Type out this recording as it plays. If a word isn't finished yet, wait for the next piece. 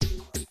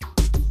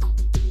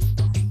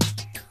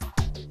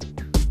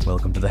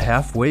Welcome to the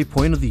halfway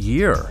point of the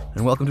year,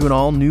 and welcome to an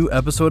all-new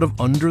episode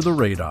of Under the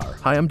Radar.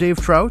 Hi, I'm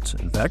Dave Trout.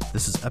 In fact,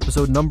 this is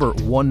episode number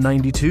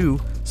 192,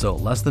 so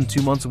less than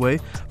 2 months away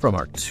from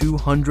our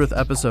 200th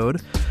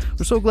episode.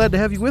 We're so glad to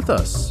have you with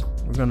us.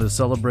 We're going to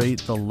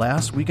celebrate the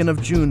last weekend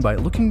of June by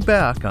looking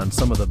back on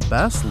some of the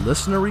best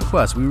listener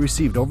requests we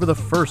received over the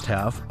first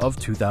half of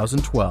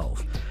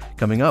 2012.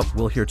 Coming up,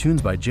 we'll hear tunes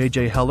by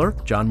J.J. Heller,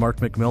 John Mark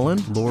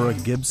McMillan, Laura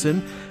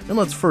Gibson, and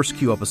let's first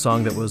cue up a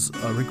song that was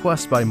a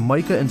request by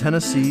Micah in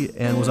Tennessee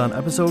and was on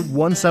episode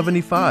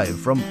 175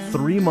 from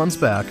 3 months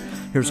back.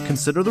 Here's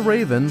Consider the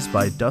Ravens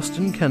by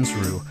Dustin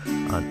Kensrue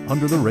on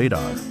Under the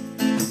Radar.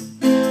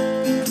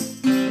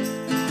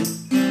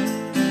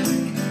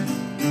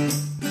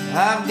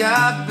 I've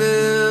got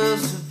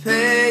bills to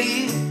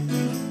pay,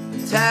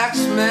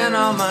 taxman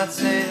on my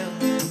tail.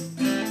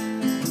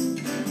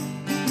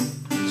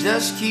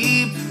 Just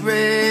keep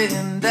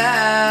praying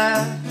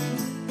that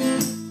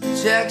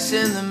check's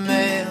in the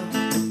mail.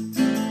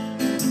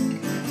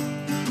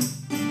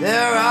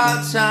 There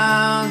are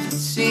times it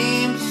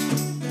seems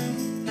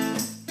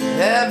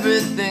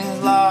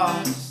everything's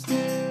lost,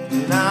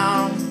 and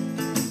I'm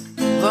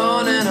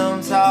alone and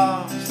I'm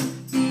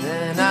tossed.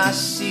 Then I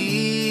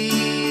see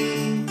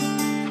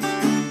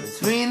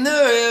between the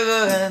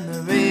river and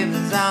the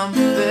ravens I'm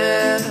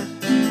fed,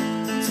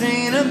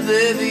 between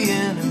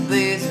oblivion and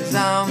blazes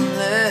I'm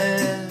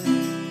led.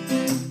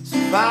 So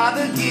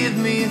Father, give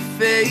me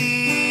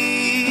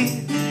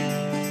faith,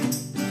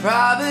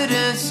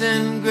 providence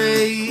and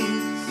grace.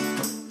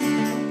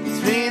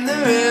 Between the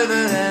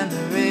river and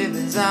the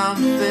ravens I'm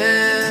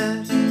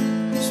fed.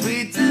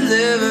 Sweet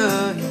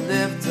deliverer, you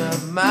lift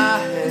up my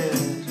head.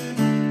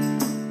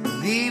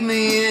 Lead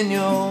me in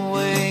your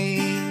way.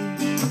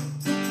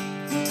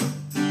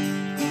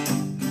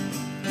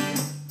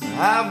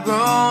 I've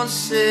grown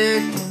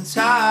sick and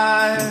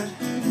tired,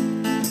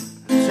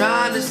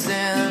 trying to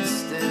stand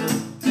still.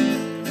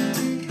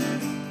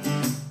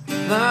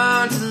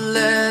 Learn to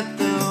let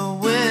the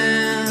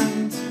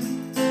wind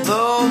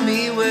blow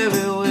me where it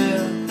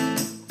will.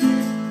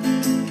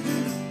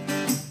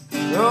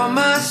 Throw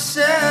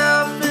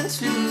myself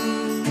into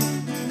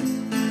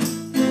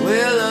the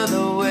will of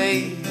the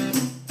wave.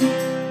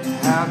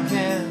 How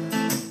can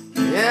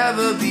we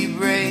ever be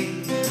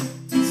brave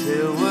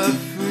till we're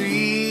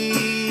free?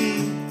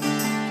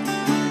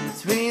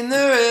 Between the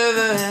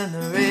river and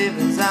the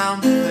ravens I'm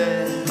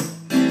fed,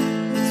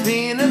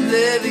 between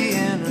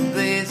oblivion and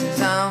blazes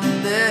I'm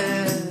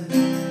dead.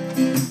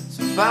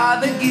 So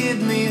Father,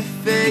 give me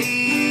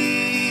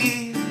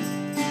faith,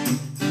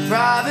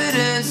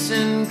 providence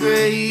and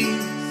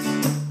grace.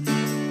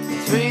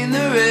 Between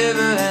the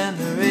river and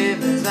the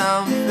ravens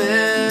I'm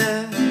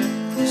fed.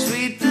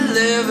 Sweet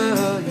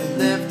deliverer, you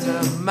lift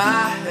up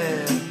my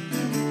head.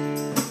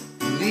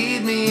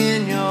 Lead me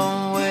in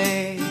your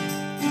way.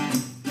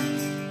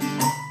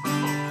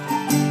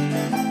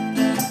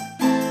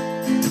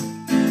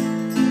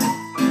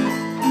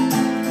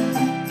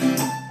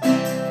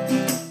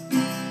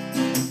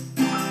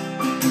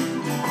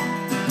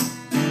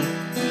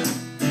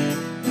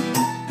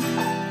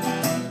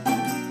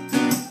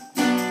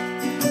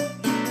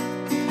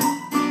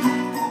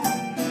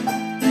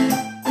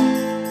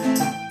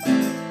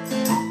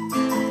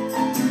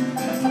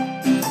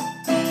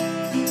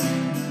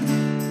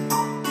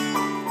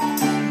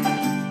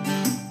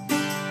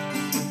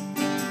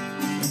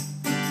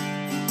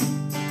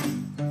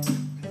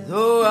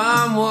 Though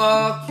I'm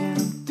walking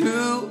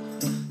through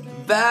the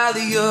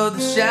valley of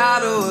the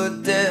shadow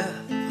of death,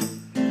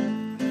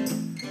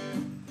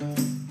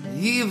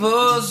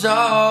 evil's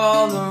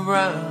all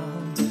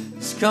around.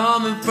 It's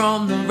coming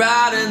from the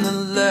right and the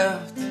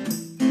left.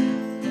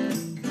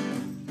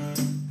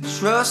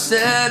 Trust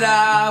that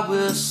I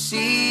will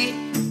see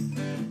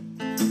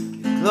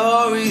your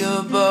glory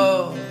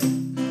above.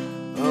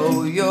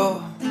 Oh,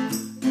 your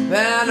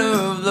banner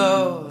of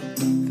love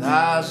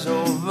flies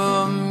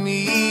over me.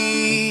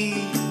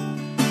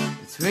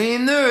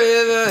 Between the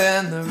river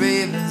and the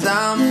ravens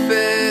I'm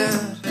fed,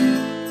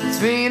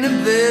 between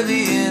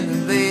oblivion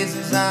and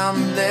blazes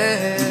I'm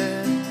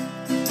led.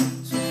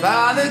 So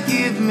Father,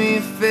 give me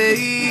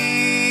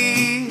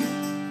faith,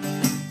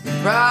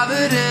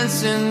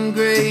 providence and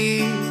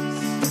grace.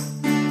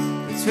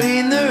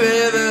 Between the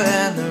river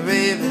and the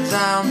ravens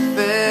I'm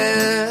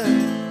fed.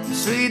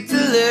 Sweet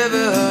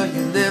deliverer,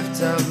 you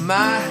lift up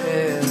my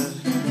head.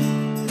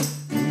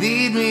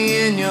 Lead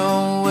me in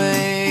your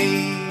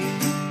way.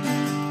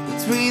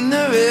 Between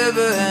the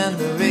river and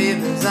the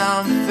ravens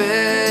I'm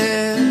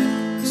fed.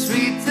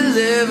 Sweet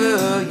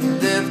deliverer, you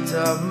lift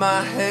up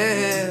my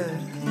head.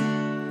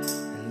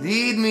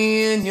 Lead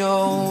me in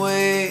your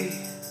way.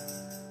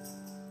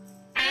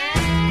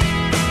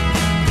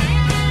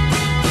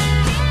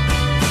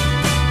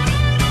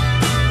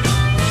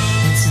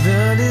 It's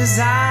the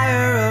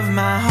desire of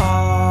my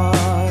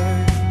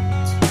heart.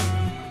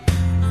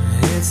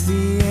 It's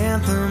the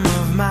anthem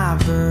of my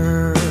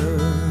birth.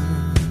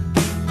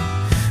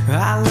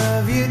 I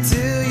love you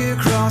till you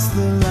cross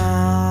the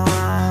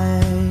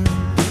line,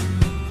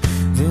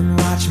 then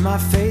watch my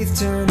faith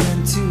turn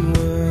into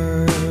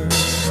words.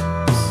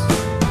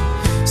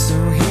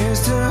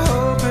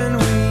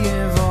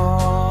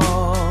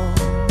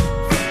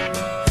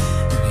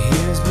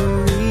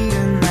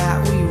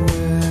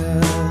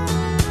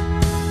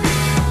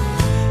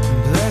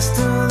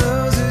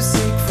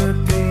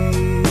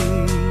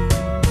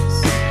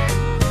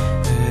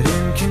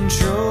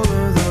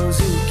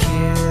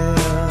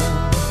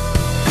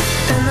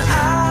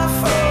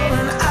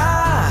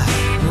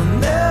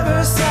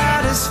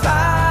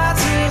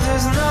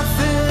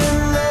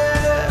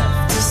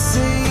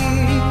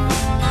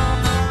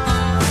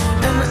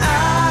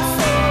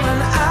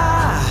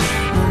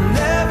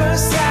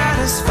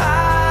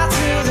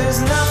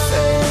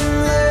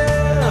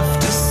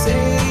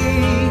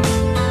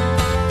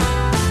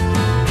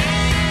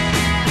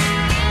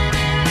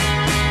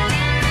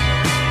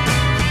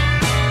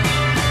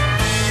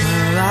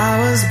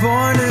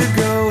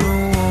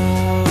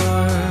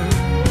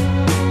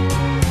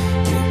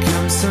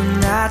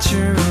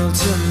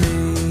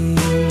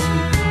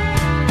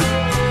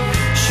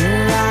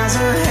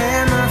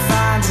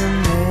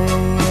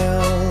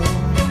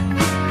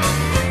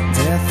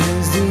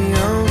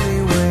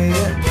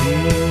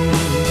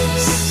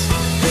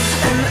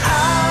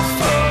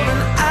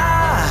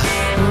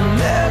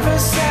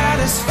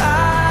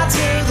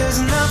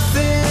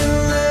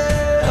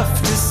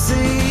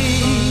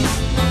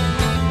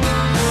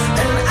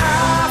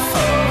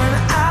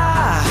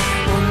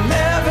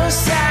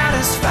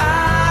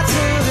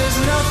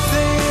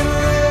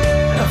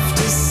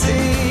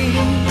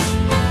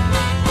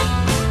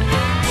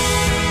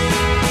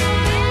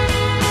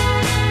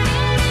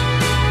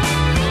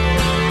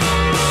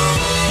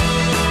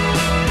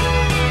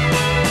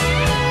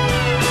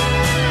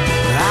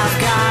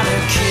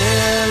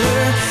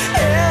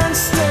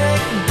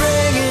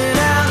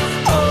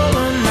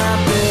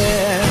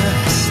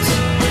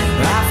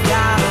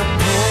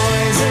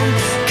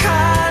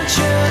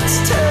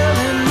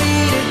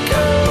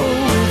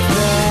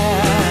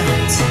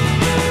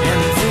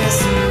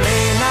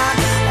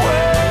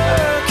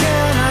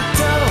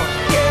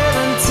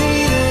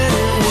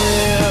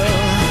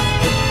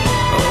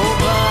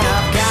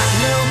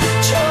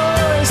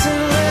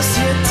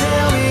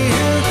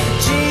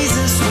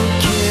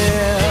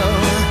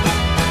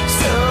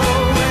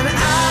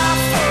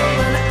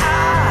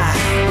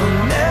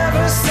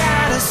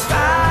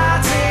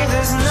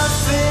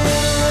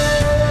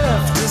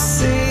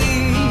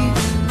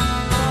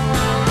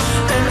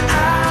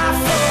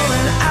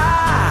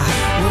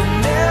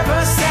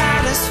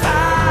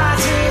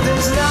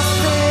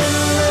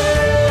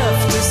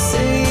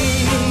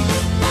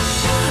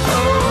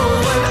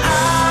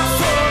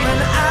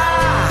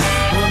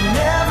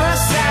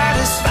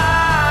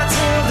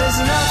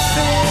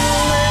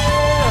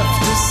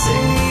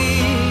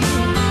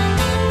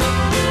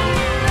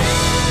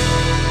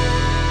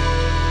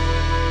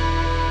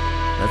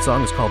 That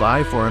song is called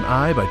Eye for an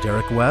Eye by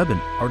Derek Webb, an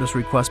artist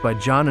request by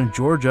John in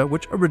Georgia,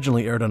 which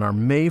originally aired on our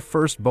May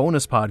 1st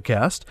bonus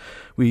podcast.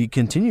 We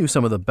continue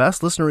some of the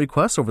best listener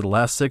requests over the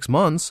last 6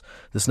 months.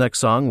 This next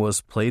song was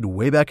played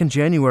way back in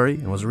January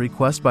and was a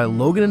request by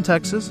Logan in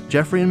Texas,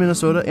 Jeffrey in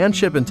Minnesota, and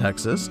Chip in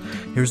Texas.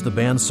 Here's the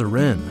band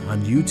Serin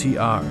on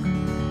UTR.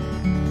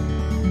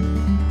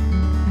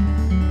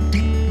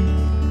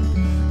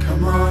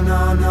 Come on,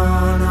 on,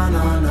 on, on,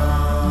 on,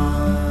 on.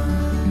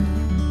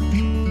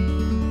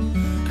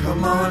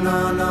 Come on,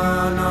 on,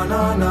 on, on,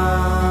 on,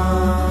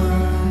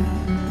 on.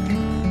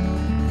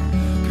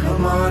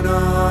 Come on,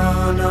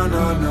 on, on,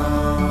 on, on.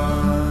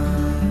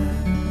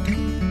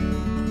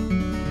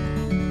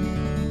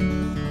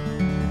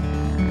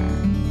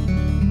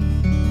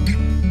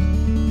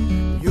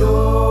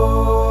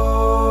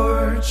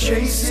 You're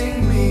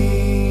chasing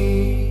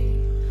me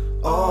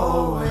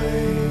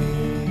away.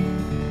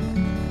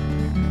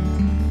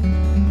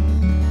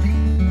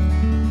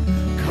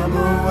 Come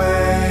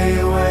away,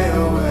 away,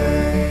 away.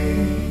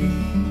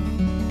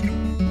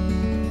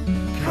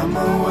 Come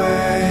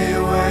away,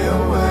 away,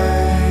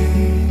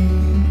 away.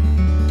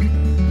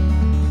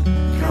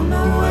 Come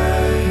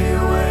away,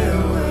 away,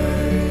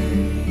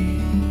 away.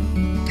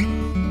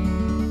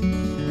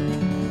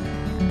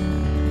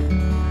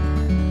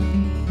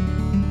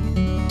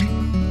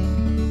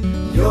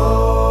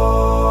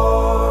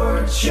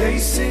 You're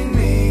chasing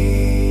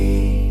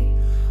me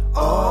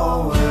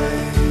away.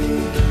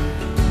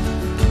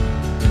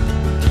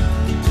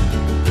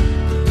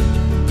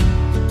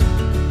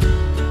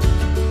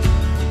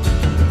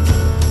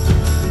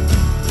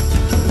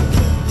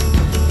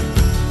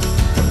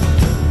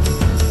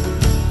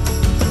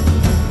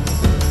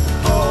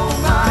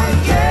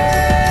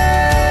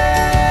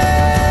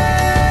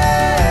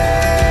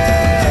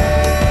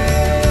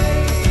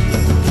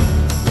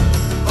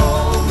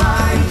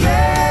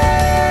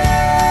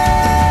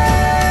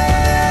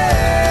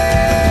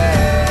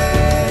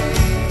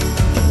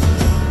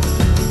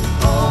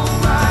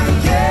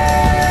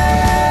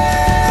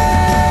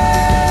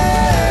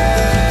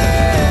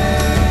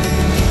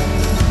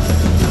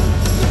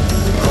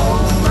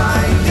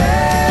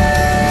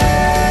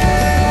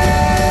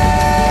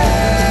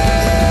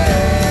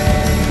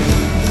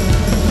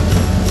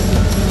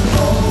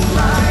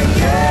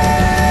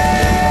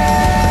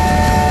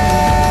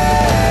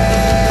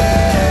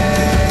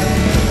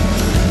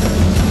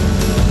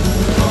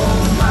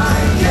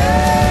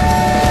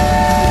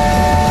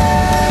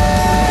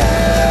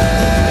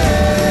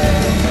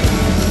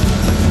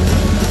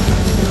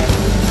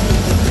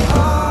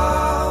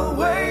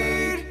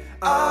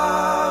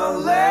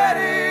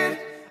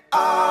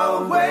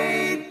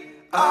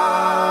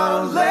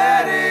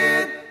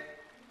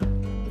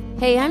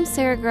 Hey, I'm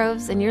Sarah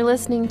Groves, and you're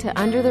listening to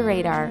Under the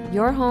Radar,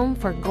 your home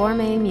for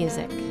gourmet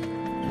music.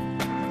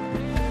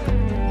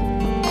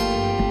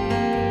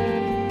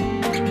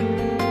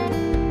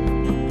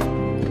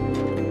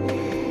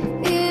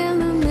 In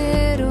the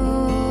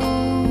middle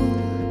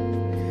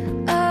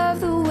of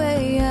the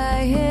way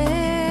I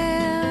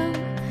am,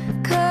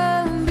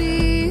 come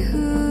be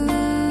who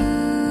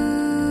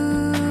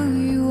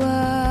you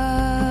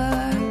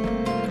are.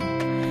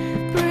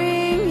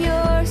 Bring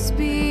your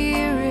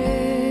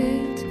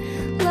spirit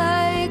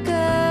like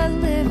a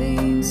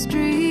living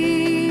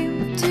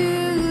stream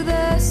to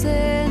the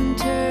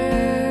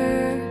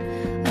center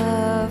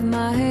of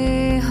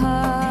my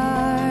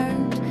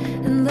heart,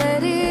 and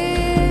let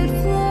it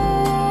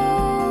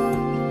flow,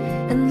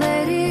 and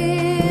let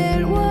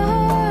it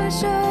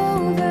wash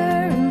over,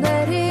 and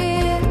let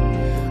it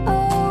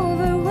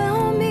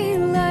overwhelm me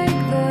like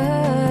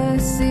the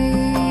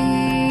sea.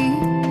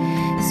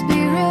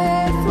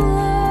 Spirit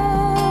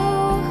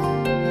flow,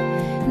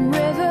 and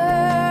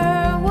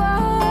river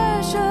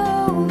wash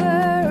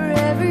over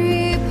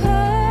every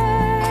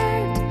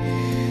part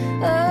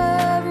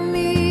of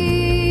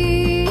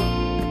me.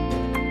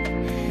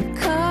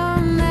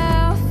 Come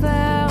thou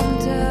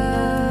fount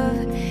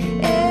of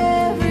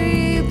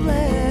every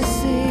blessing.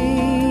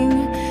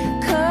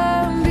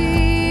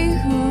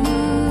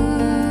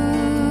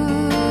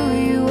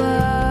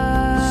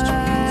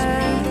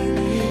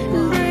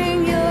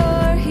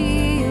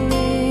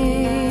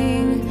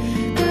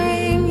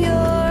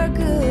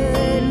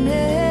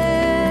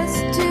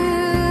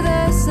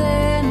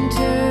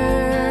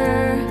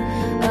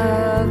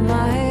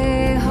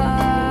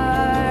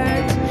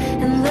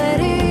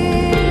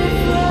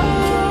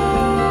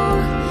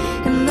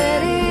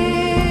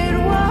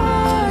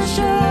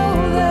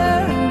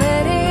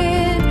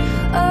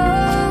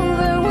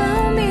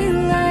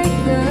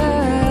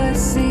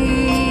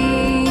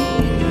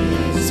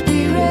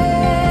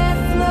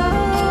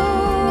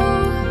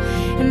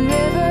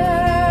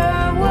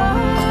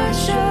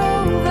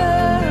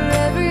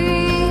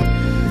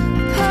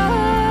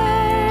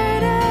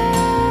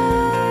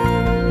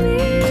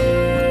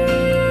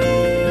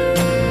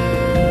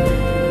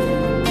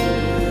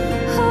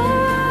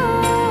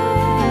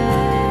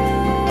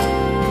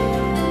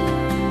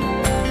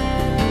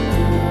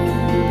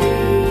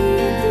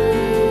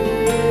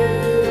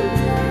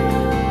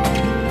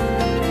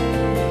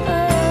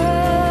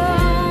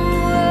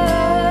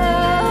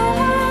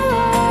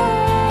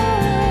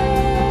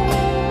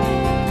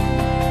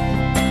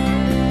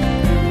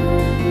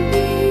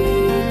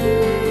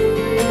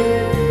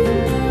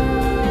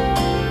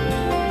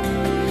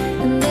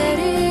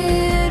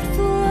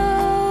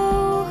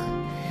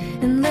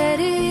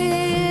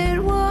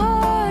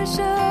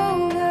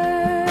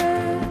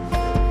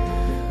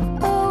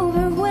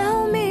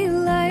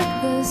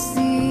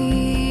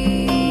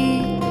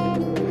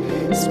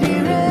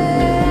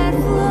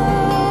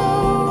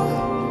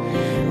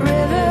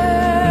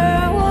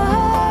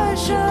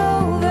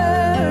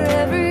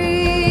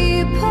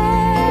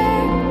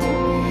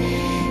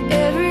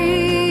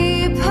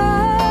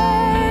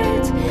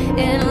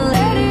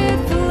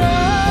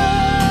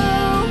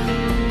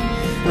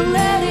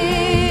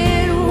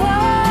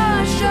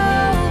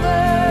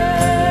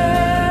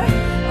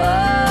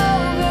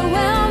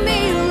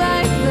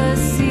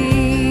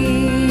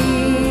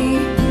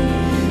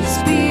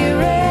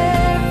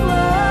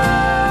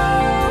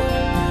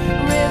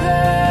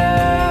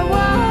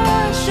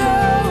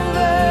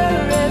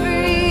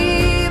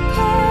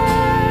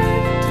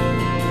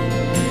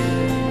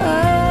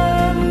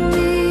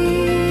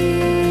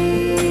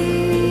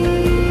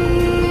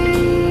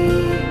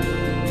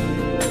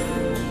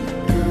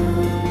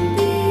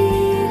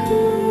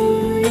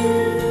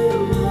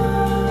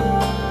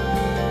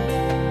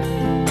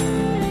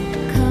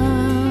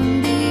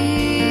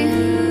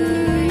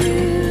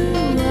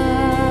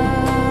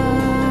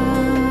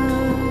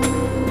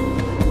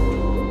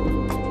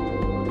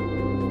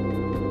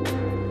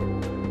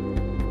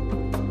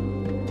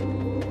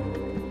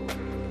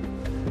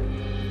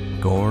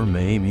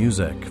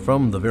 music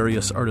from the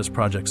various artist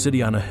projects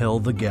City on a Hill,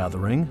 The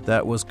Gathering.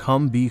 That was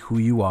Come Be Who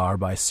You Are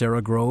by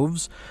Sarah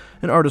Groves.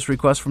 An artist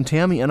request from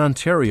Tammy in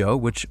Ontario,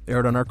 which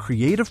aired on our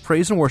Creative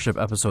Praise and Worship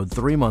episode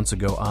 3 months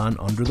ago on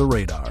Under the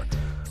Radar.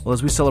 Well,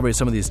 as we celebrate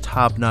some of these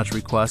top-notch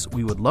requests,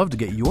 we would love to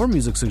get your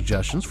music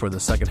suggestions for the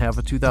second half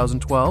of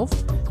 2012.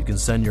 You can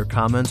send your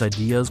comments,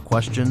 ideas,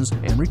 questions,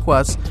 and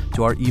requests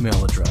to our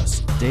email address,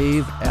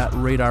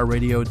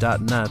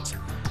 dave@radarradio.net.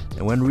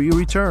 And when we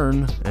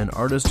return, an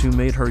artist who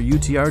made her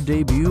UTR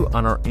debut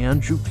on our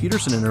Andrew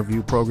Peterson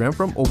interview program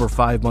from over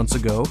 5 months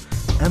ago,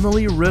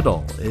 Emily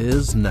Riddle,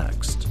 is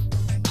next.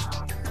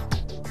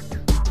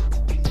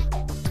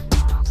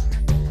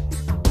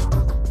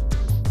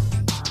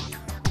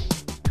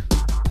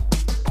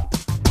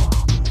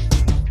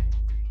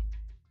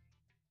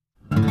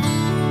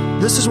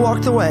 This is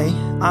Walk the Way.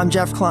 I'm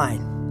Jeff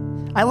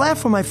Klein. I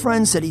laughed when my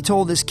friend said he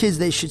told his kids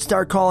they should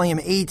start calling him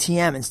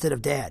ATM instead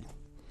of Dad.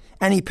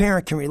 Any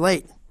parent can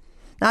relate.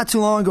 Not too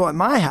long ago at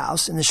my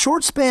house, in the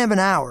short span of an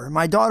hour,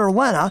 my daughter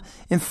Lena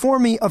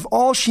informed me of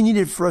all she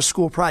needed for a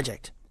school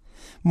project.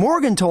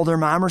 Morgan told her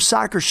mom her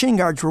soccer shin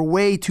guards were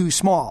way too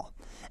small,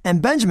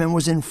 and Benjamin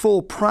was in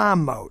full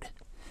prom mode.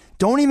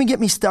 Don't even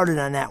get me started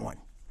on that one.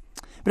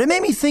 But it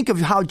made me think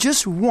of how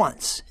just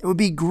once it would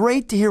be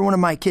great to hear one of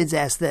my kids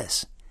ask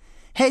this: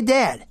 "Hey,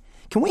 Dad,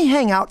 can we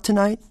hang out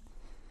tonight?"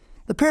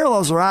 The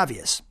parallels are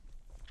obvious.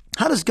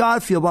 How does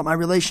God feel about my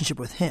relationship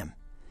with Him?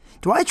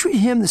 Do I treat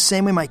Him the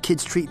same way my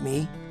kids treat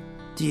me?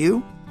 Do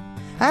you?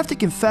 I have to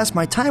confess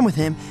my time with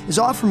Him is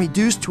often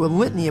reduced to a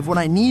litany of what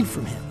I need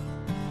from Him.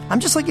 I'm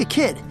just like a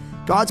kid.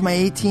 God's my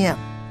ATM.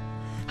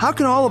 How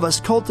can all of us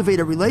cultivate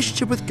a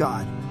relationship with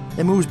God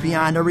that moves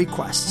beyond our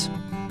requests?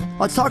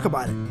 Let's talk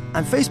about it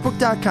on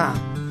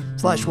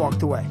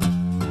Facebook.com/walktheway.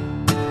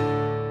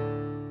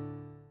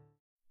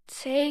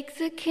 Take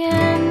the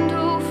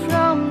candle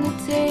from the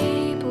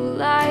table,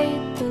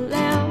 light the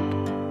lamp.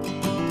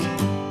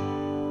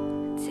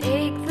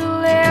 Take the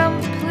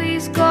lamp,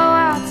 please go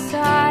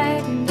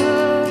outside and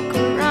look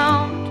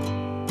around.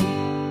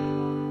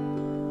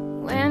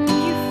 When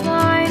you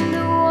find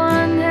the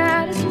one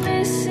that is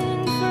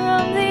missing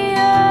from the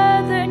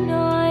other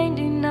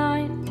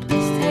 99,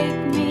 please take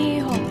me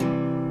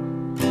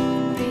home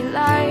and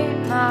relight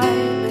my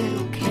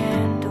little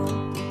candle.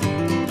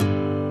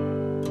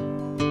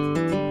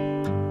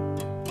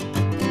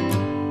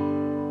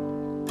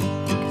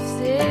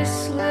 This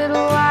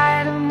little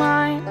light of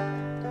mine,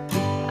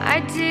 I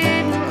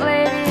didn't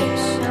let it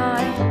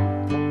shine.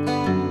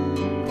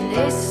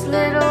 This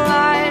little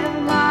light of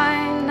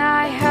mine,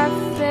 I have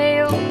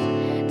failed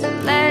to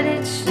let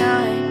it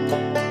shine.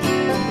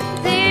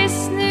 This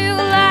new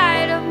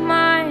light of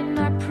mine,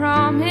 I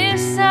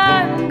promise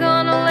I'm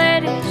gonna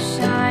let it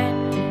shine.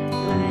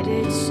 Let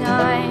it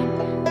shine,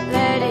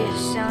 let it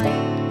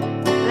shine,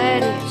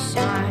 let it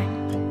shine.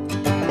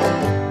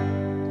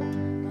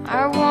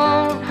 I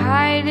won't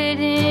hide it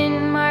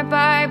in my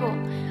Bible.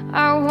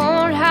 I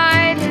won't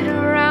hide it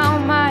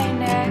around my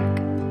neck.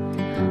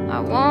 I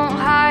won't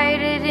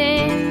hide it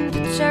in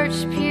the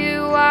church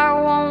pew. I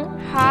won't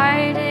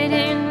hide it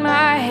in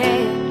my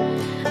head.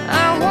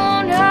 I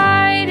won't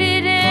hide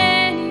it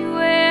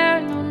anywhere.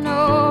 No,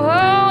 no,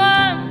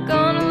 I'm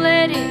gonna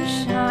let it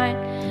shine.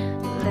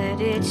 Let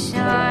it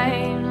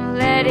shine,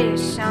 let it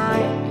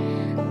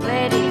shine,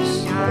 let it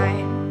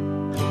shine.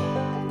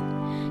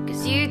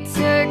 'Cause you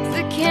took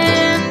the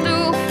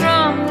candle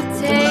from the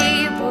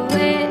table,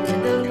 lit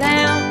the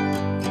lamp.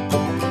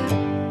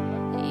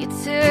 You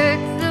took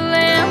the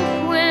lamp,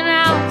 went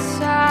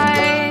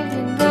outside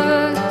and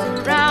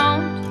looked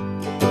around.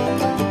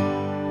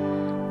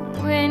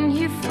 When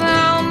you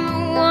found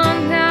the one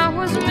that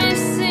was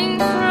missing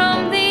from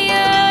the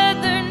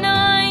other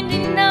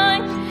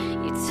 99,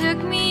 you took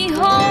me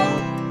home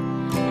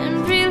and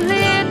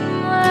relit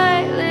my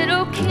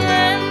little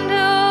candle.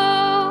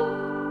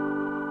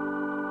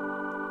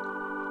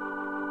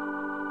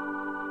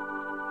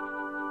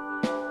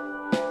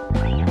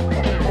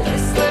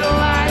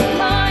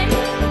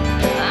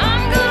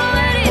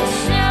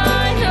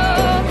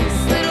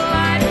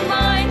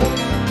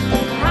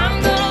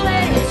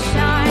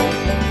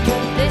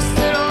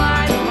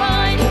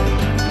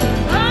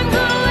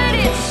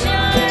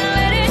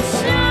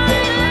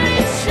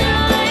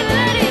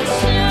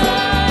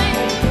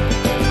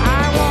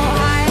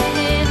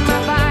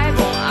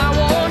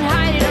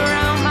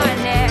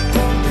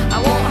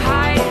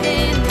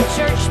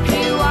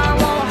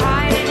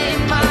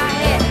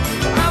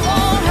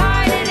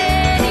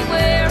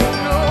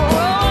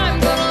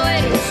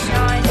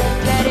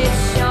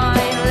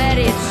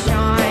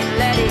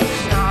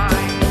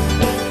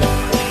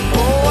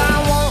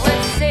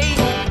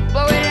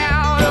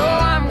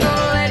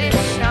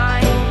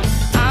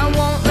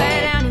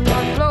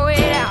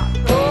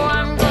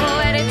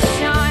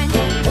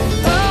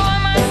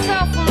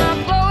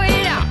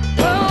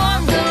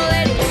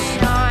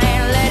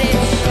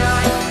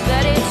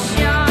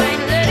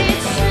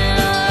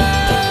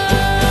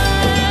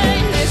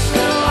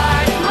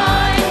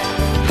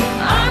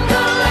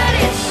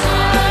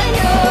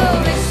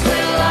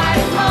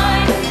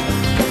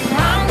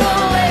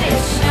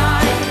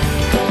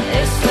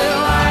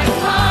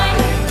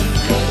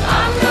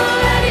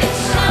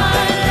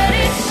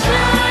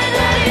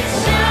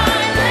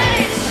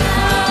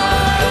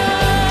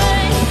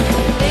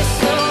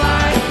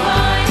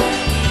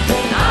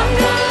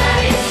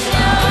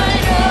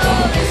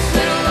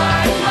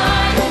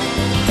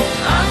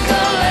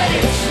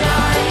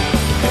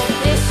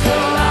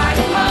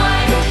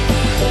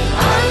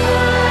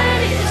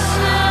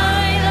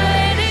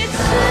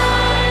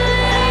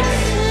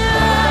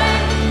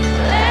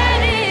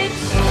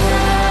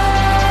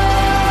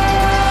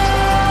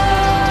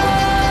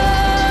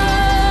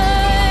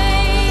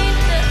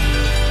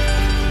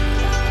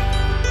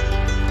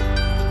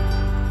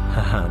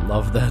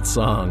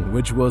 Song,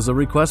 which was a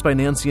request by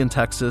Nancy in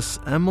Texas,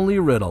 Emily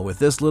Riddle with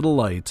This Little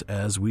Light,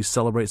 as we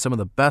celebrate some of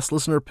the best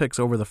listener picks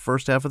over the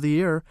first half of the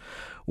year.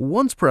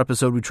 Once per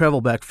episode, we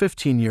travel back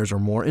 15 years or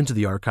more into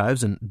the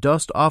archives and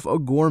dust off a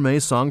gourmet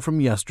song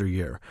from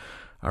yesteryear.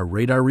 Our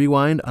Radar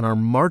Rewind on our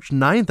March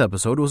 9th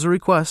episode was a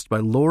request by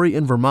Lori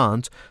in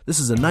Vermont. This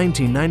is a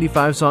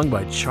 1995 song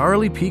by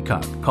Charlie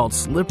Peacock called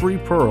Slippery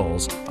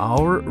Pearls,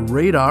 our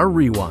Radar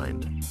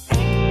Rewind.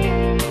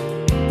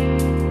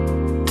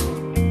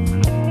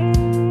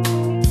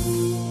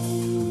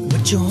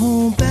 What you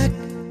hold back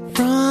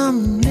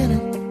from the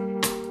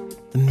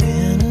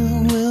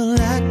minute will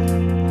act.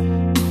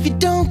 If you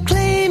don't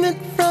claim it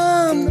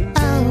from the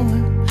hour,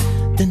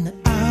 then the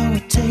hour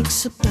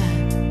takes it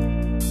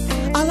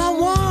back. All our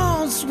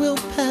wants will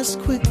pass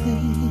quickly.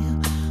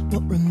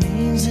 What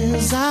remains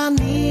is our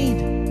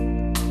need.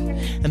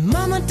 And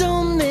mama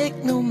don't make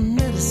no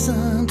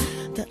medicine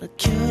that'll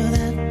cure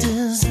that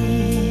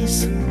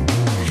disease.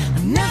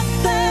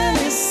 Nothing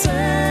is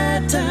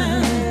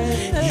certain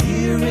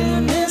here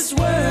in this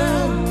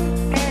world.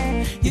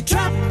 You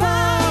drop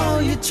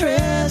all your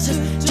treasures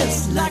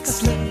just like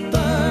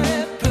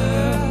slippery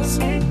pearls.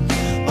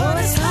 Oh,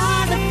 it's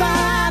hard to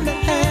find a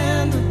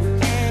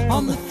handle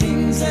on the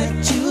things that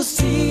you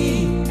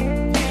see,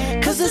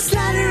 'cause they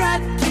slide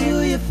right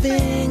through your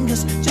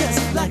fingers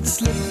just like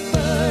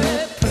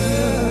slippery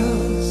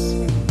pearls.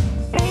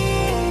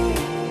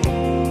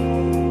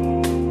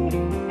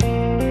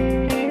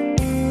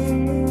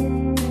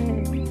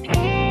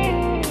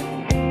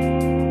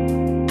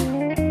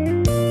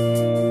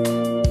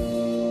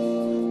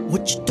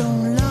 What you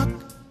don't lock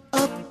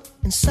up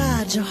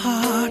inside your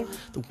heart,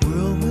 the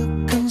world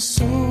will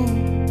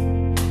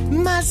consume.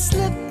 Might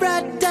slip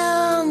right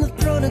down the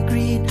throat of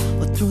greed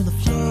or through the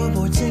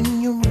floorboards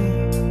in your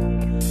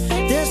room.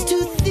 There's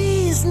two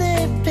thieves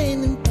named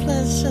pain and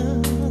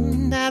pleasure,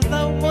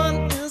 neither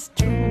one is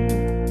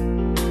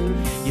true.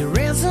 You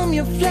ransom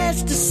your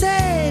flesh to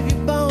save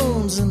your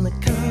bones, and they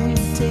come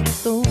and take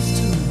those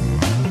too.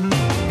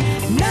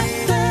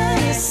 Nothing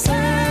is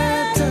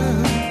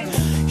certain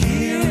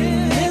here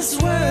in this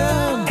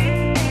world.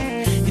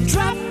 You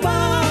drop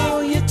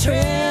all your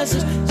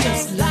treasures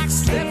just like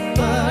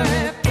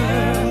slippery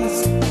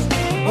pearls.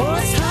 Oh,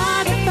 it's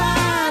hard to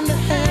find a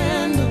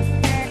handle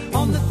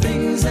on the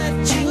things that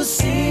you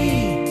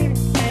see,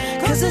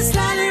 'cause it's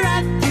sliding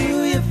right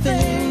through your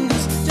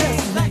fingers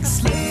just like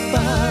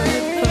slippery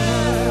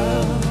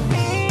pearls.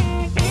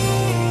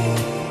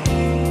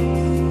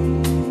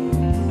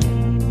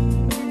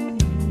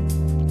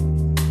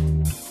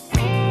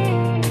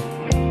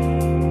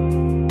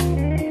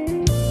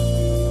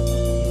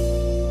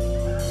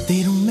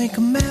 They don't make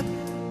a map,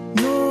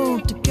 no,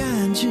 to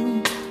guide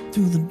you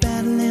through the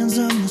badlands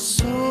of the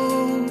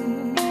soul.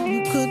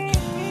 You could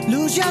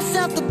lose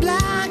yourself to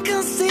blind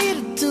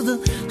conceit, to the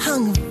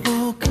hunger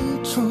for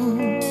control.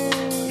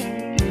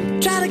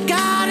 Try to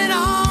guard it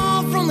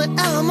all from the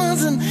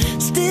elements and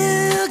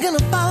still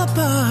gonna fall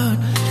apart,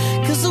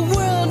 'cause the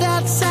world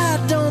outside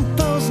don't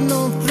pose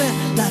no threat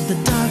like the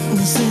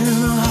darkness in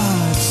our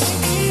hearts.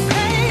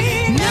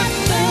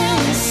 Nothing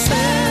is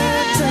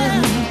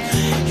certain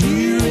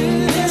here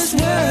in this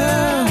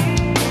world.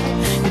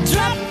 You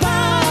drop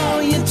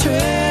all your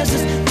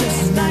treasures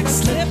just like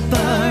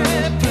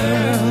slippery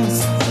pearls.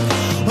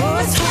 Oh,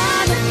 it's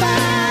hard to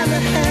find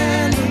a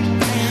handle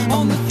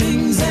on the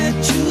things that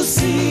you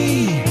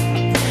see,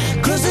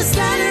 'cause it's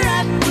sliding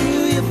right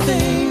through your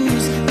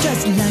fingers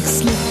just like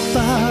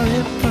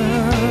slippery pearls.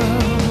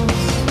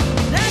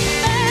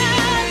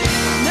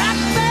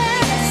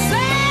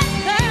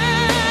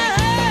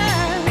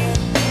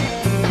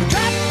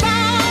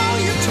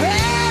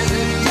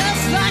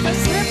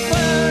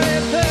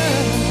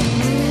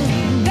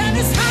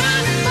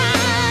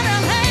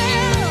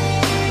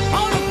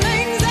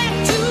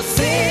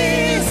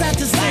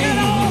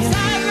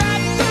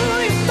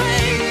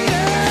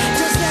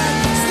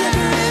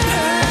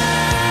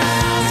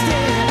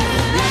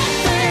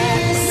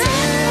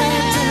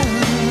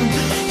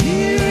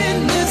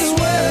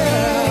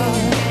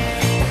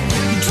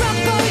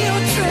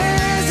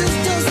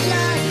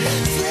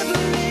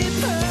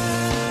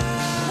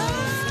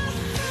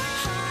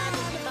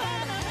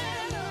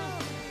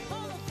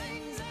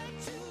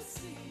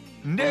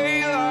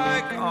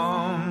 Daylight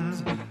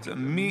comes to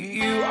meet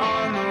you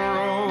on the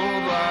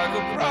road like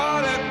a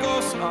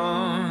prodigal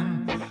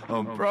son,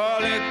 a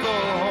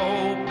prodigal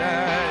hope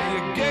that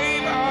you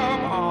gave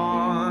up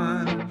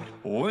on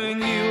when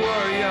you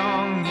were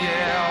young,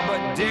 yeah,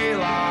 but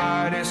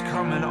daylight is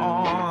coming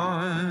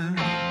on.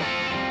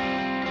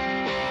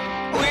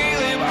 We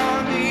live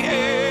on the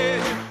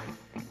edge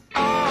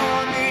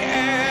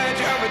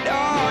of a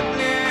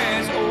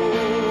darkness, oh.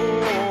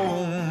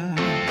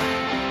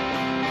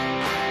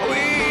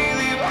 We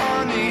live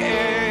on the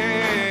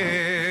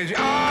edge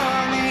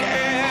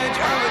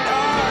of a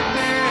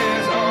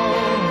darkness,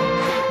 oh.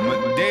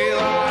 But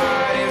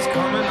daylight is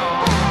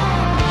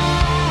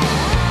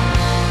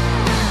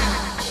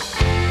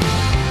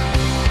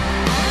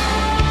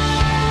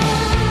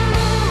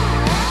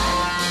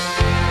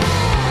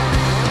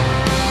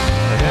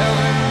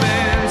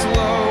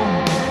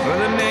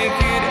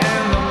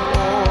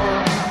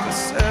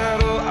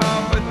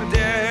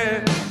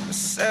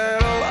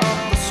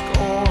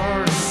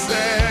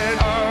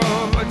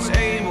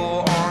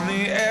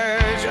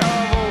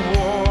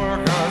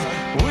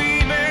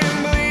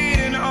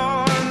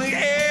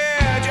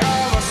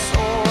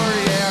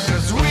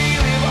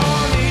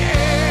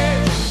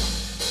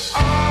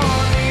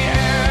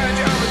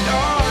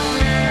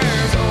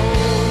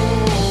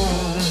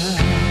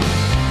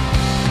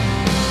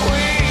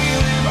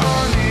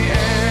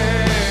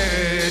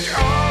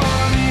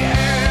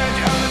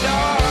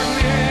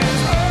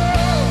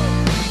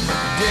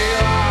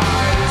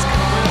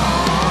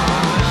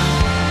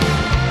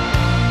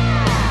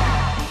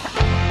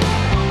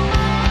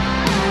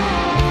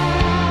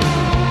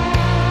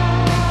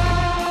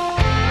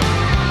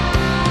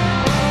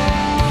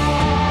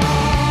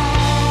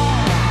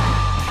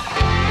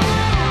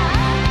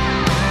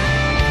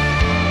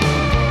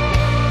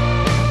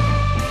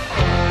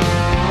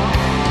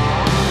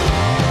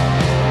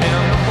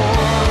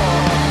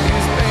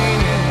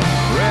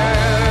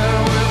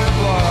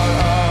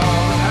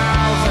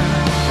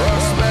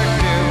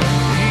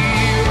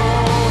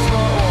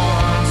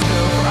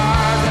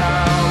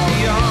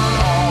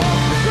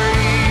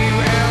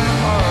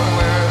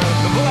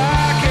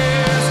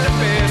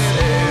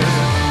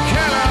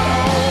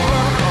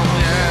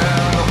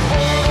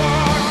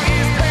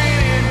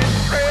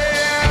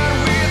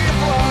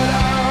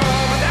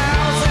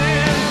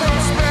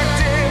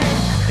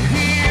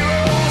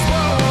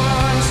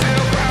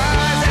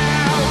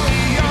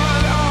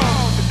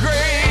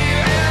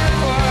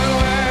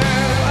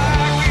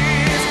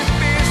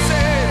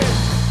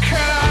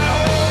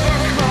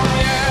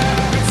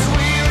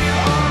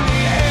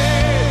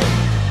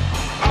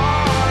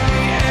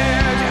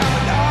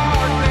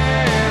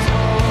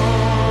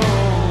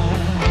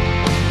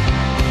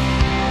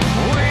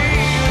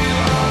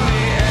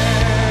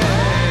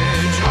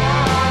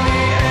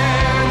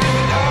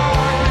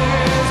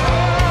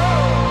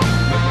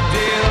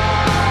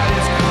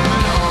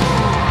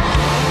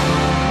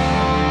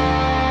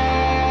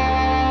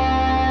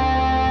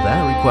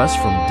That request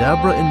from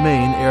Deborah in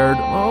Maine aired,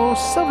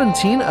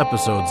 17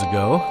 episodes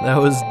ago. That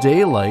was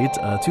Daylight,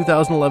 a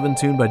 2011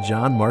 tune by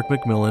John Mark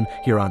McMillan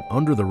here on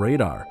Under the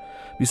Radar.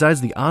 Besides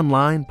the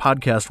online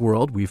podcast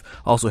world, we've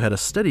also had a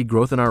steady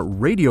growth in our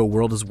radio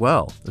world as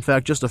well. In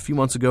fact, just a few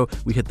months ago,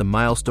 we hit the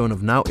milestone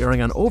of now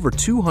airing on over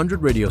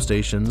 200 radio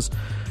stations,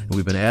 and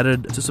we've been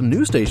added to some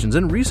new stations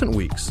in recent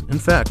weeks. In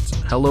fact,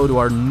 hello to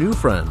our new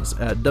friends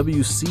at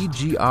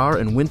WCGR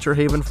in Winter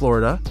Haven,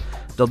 Florida,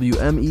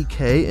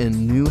 WMEK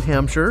in New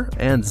Hampshire,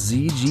 and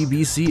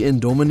ZGBC in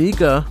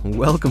Dominica.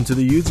 Welcome to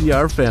the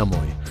UTR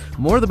family.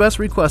 More of the best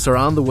requests are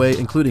on the way,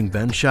 including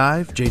Ben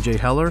Shive, JJ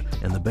Heller,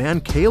 and the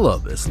band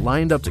Caleb is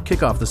lined up to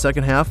kick off the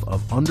second half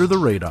of Under the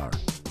Radar.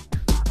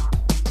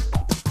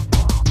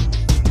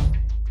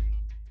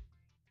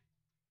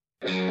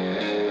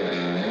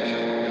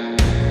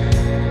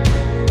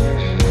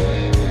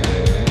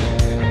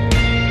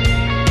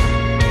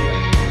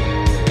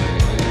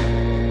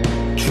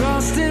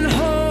 Trust and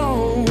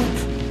hope,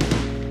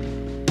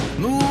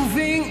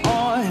 moving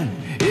on,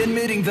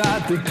 admitting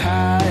that the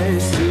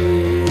past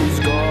is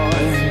gone.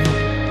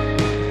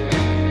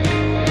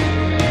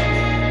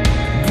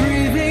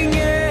 Breathing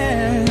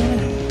in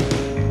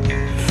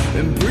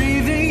and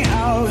breathing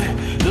out,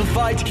 the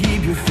fight to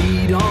keep your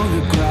feet on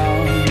the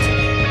ground.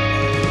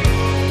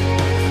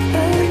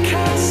 And the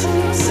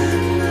castles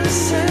in the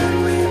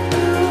sand we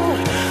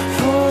built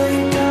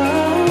falling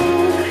down.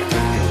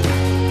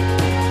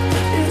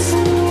 It's a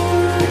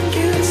war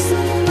against the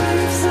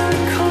waves that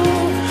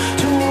come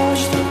to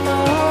wash them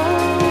out.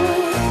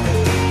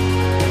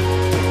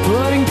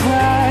 Putting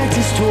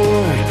practice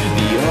toward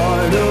the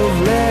art of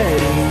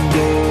letting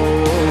go.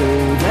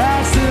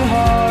 That's the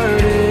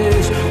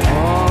hardest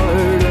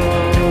part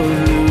of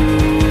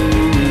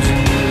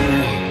losing you.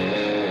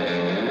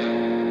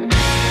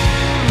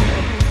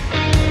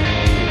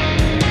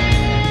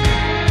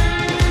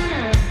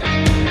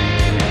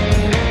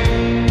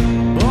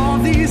 All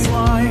these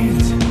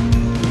lines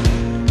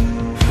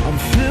I'm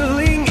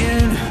filling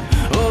in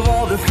of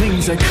all the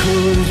things I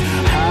could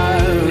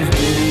have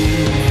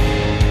been.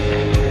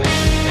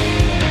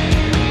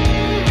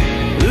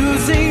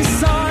 Losing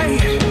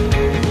sight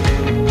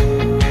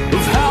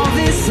of how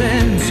this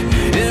ends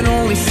and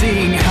only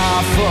seeing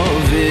half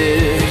of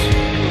it.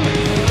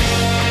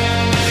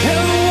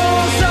 And the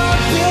walls I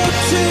built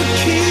to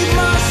keep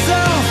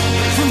myself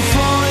from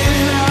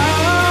falling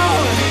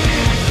out.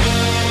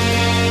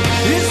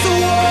 It's the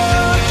war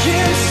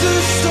against the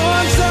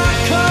storms that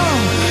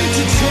come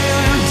to tear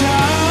them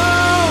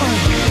down.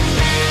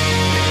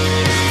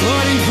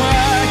 Putting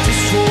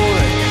practice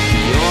toward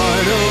the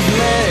art of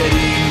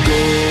letting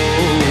go.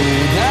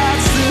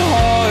 That's the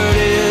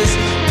hardest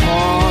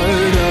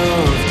part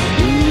of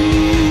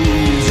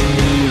losing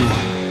you.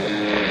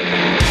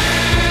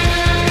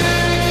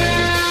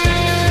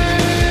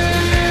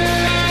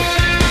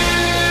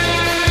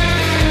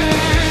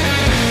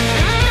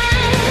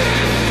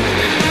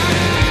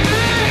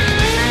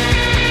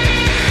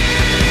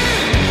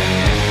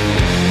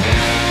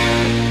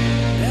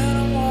 And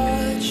I'm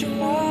watching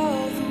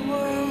while the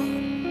world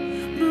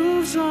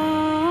moves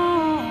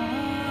on.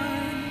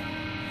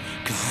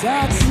 'Cause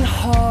that's the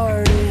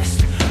hardest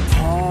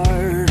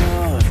part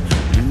of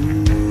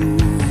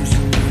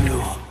losing you.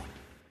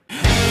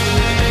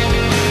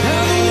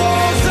 And the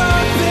walls I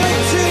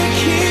built to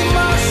keep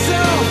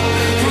myself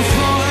from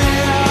falling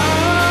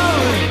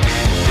out.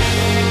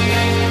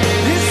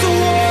 It's the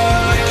war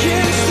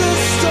against the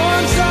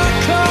storms that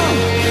come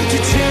to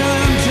tear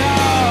them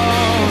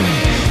down.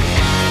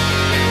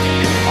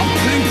 I'm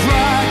putting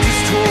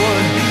practice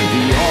toward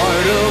the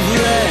art of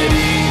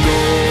letting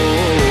go.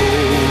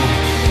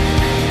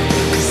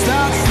 'Cause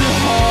that's the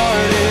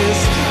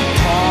hardest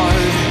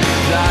part.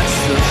 That's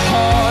the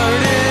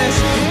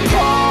hardest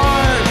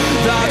part.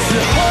 That's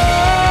the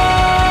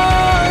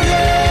hardest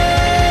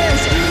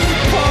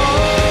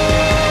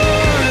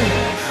part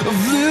of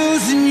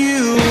losing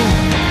you.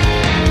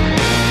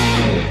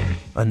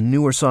 A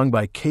newer song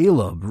by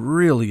Caleb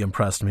really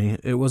impressed me.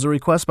 It was a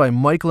request by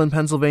Michael in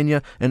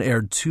Pennsylvania and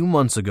aired 2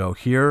 months ago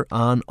here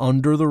on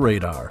Under the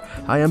Radar.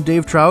 Hi, I'm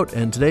Dave Trout,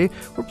 and today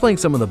we're playing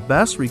some of the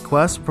best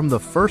requests from the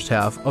first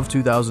half of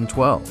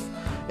 2012.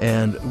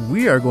 And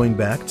we are going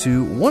back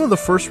to one of the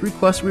first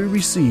requests we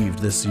received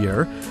this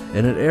year,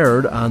 and it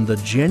aired on the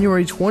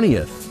January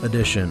 20th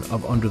edition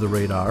of Under the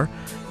Radar.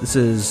 This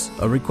is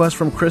a request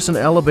from Chris in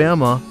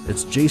Alabama.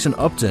 It's Jason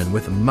Upton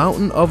with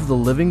Mountain of the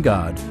Living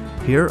God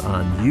here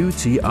on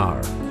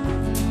UTR.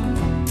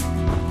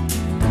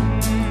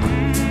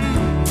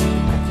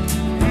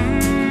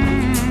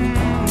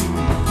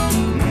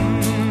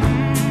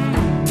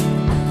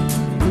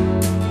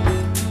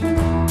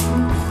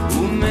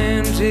 Oh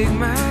man, take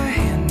my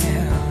hand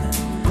now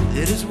and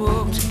let us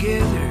walk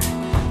together.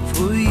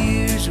 For the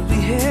years we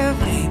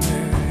have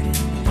labored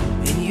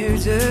and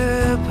years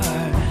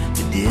apart,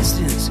 the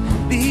distance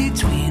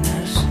between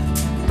us.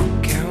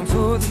 Count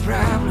for the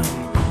problem,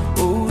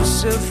 oh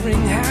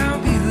suffering, how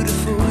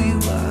beautiful you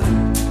are.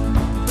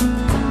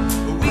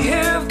 We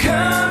have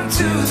come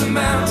to the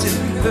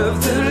mountain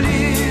of the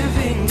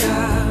living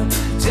God.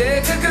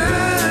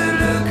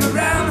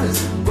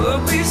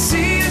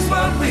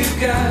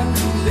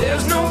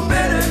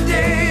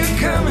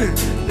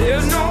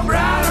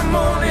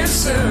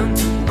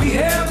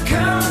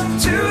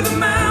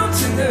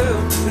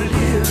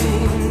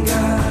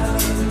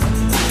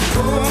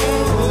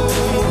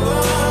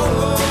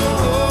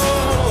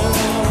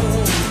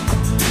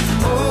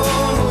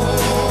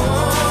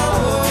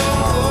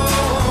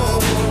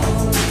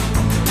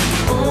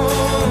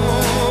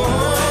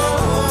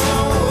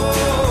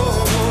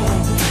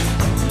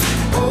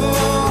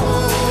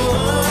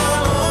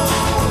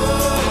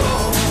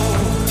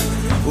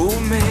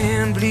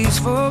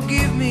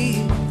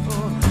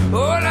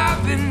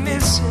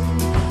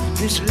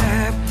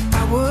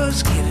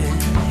 was given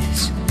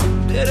is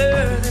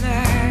better than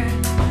I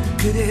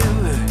could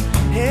ever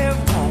have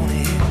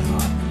wanted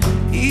or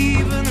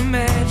even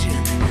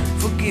imagined.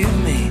 Forgive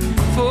me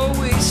for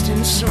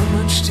wasting so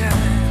much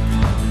time.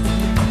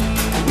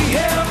 We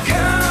have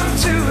come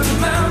to the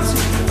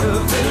mountain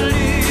of the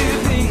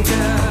living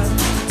God.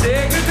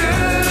 Take a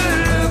good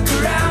look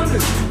around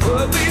us.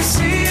 What we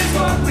see is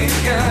what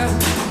we've got.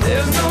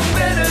 There's no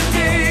better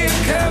day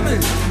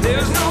coming.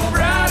 There's no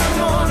brighter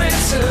morning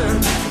sun.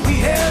 We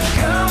have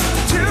come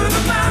to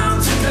the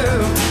mountain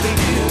of the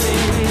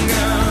living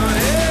God.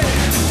 Hey.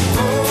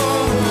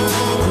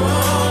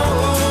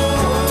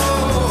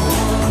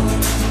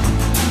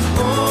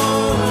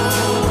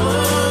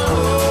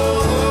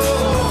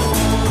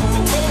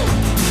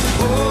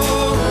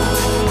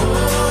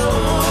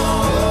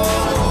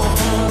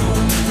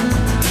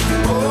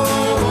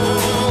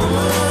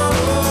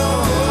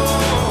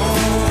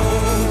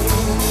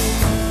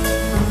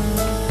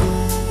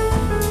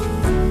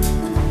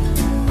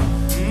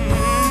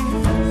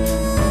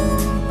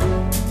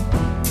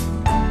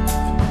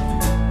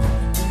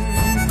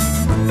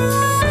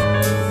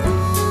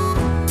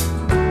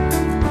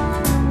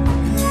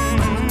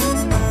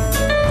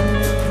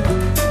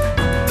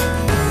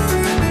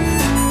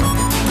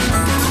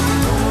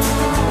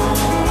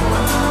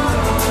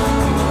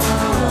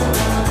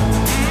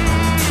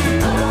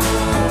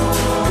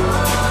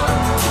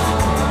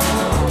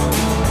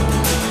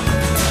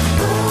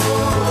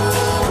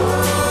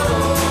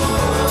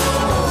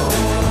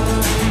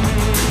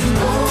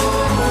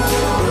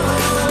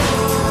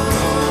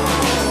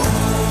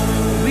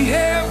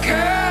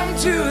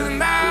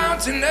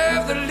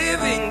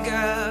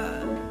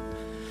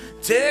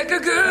 Take a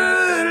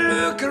good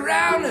look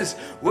around us.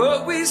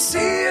 What we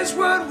see is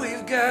what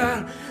we've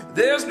got.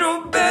 There's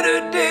no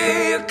better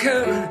day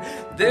coming.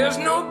 There's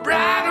no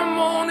brighter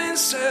morning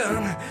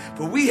sun.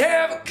 But we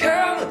have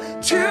come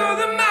to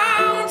the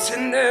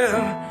mountain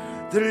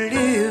of the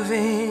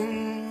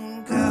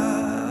living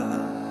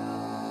God.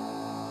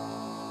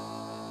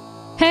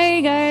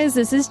 Hey guys,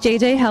 this is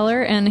JJ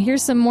Heller, and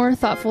here's some more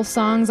thoughtful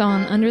songs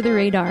on Under the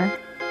Radar.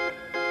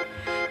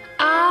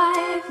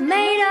 I've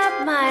made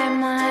up my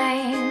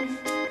mind,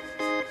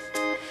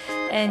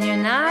 and you're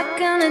not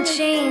gonna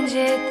change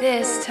it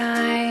this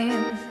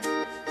time.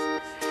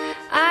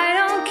 I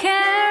don't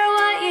care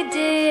what you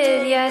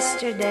did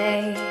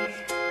yesterday,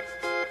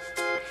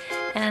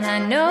 and I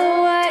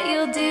know what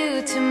you'll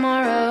do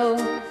tomorrow.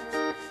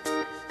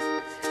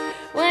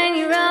 When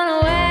you run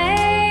away,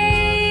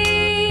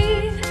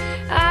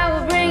 I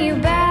will bring you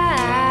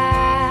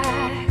back.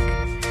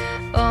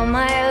 Oh,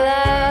 my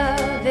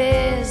love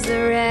is the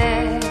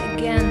red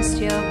against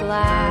your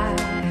black.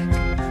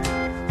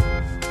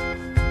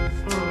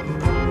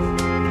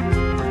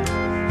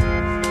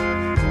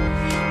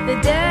 The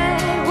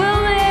dead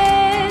will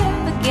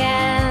live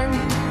again.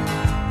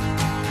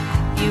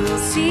 You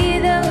will see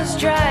those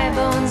dry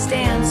bones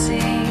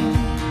dancing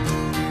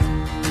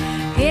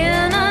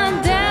in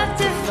a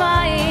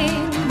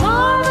death-defying,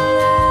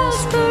 marvelous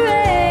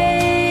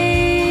parade.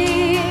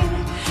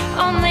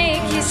 I'll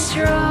make you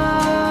strong,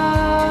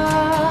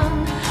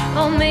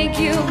 I'll make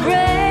you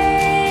brave.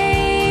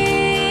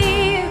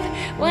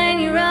 When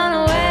you run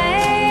away,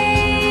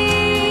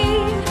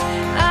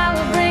 I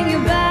will bring you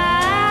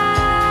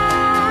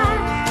back.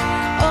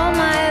 Oh,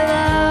 my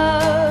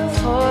love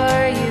for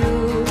you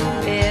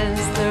is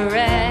the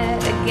red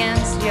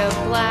against your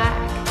black.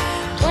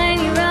 When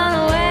you run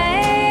away,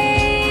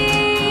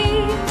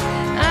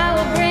 I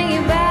will bring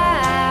you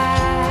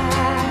back.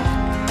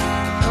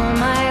 Oh,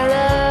 my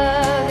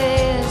love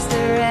is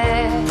the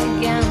red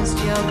against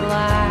your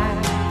black.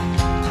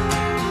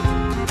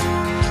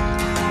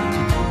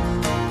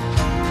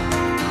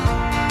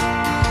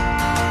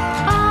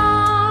 I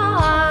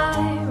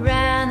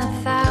ran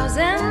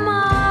 1,000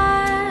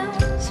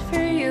 miles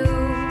for you,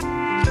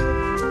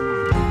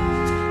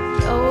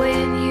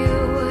 knowing you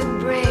would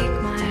break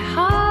my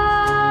heart,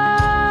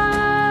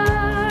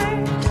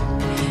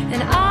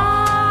 and I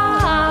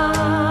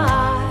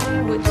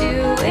would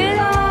do it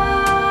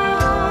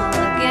all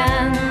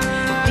again,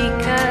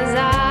 because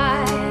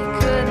I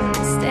couldn't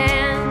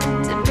stand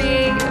to be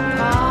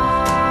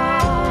apart.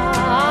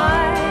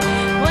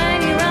 When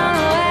you run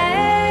away,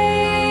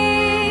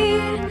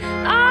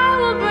 I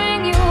will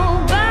bring you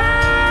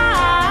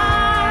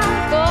back.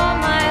 Oh,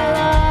 my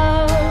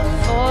love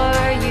for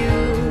you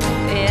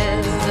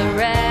is the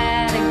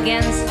red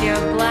against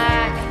your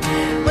black.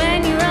 When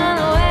you run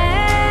away,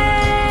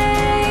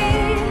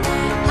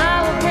 I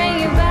will bring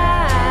you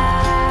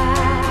back.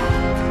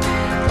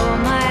 Oh,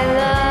 my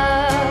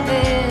love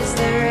is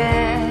the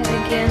red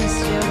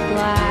against your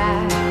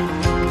black.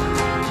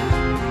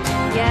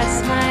 Yes,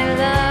 my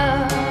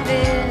love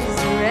is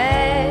the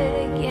red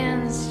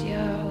against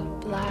your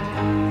black.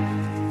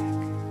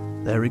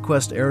 That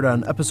request aired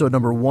on episode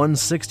number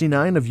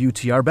 169 of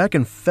UTR back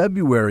in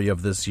February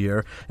of this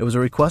year. It was a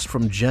request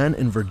from Jen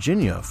in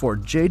Virginia for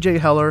JJ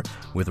Heller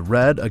with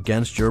Red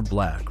Against Your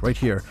Black, right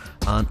here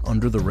on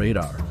Under the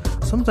Radar.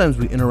 sometimes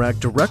we interact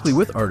directly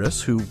with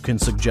artists who can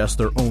suggest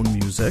their own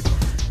music.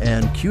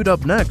 And queued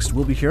up next,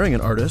 we'll be hearing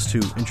an artist who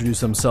introduced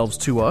themselves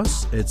to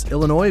us. It's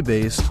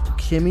Illinois-based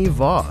Kimmy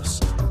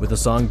Voss with the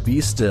song Be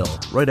Still,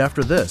 right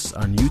after this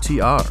on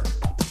UTR.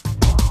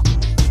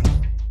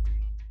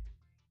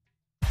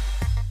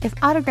 If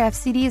autograph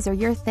CDs are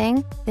your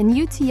thing, then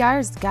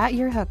UTR's got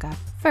your hookup.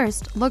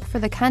 First, look for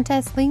the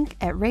contest link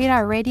at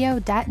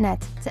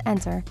radarradio.net to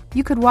enter.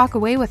 You could walk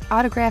away with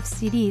autographed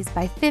CDs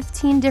by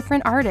 15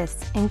 different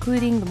artists,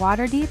 including The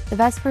Waterdeep, The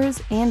Vespers,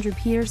 Andrew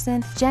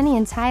Peterson, Jenny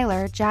and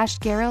Tyler, Josh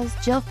Garrels,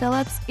 Jill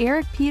Phillips,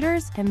 Eric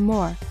Peters, and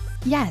more.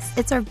 Yes,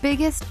 it's our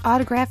biggest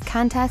autograph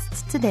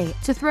contest to date.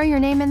 To throw your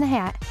name in the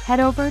hat, head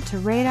over to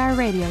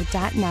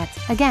radarradio.net.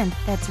 Again,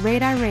 that's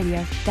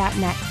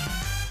radarradio.net.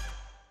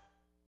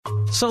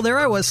 So there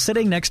I was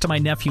sitting next to my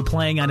nephew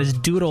playing on his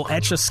Doodle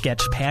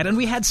Etch-a-Sketch pad, and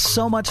we had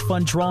so much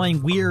fun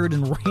drawing weird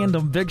and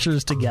random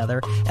pictures together.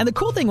 And the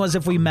cool thing was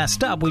if we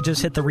messed up, we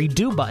just hit the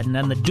redo button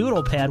and the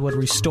Doodle pad would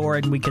restore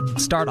and we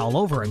could start all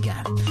over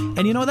again.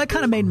 And you know, that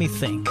kind of made me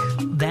think.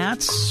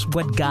 That's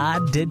what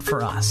God did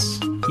for us.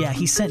 Yeah,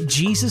 he sent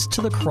Jesus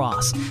to the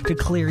cross to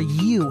clear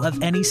you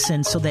of any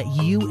sin so that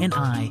you and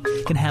I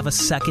can have a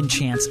second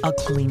chance, a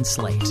clean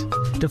slate.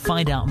 To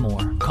find out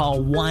more, call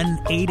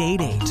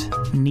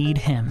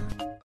 1-888-NEED-HIM.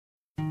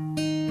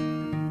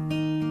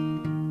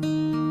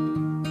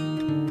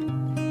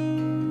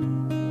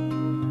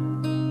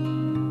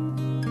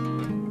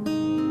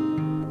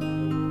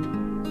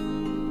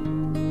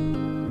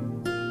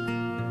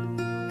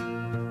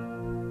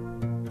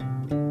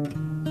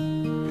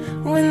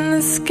 When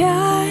the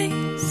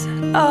skies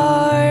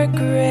are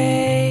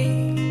gray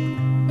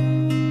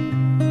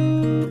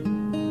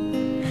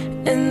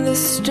and the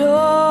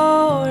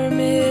storm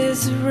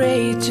is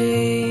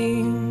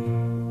raging,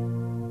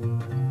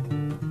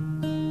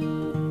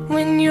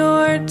 when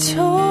you're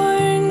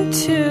torn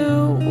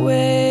to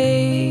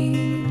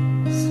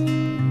ways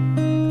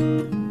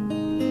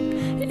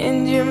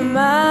and your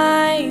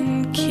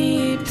mind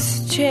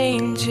keeps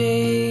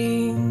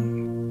changing,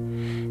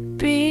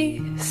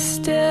 be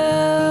still.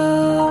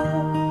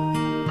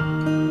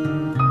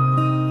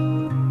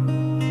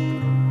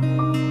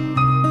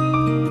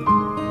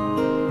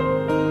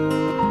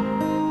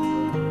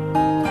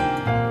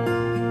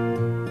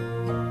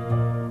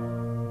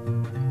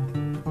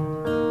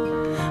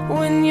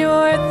 When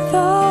your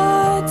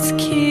thoughts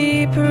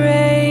keep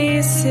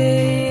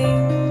racing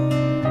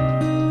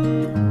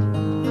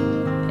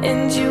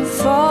and you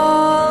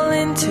fall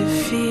into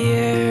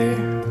fear,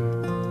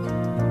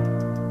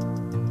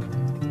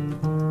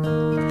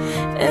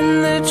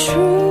 and the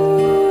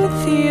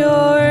truth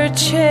you're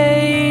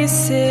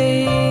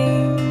chasing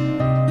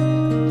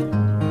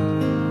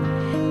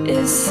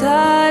is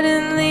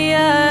suddenly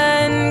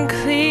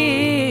unclear,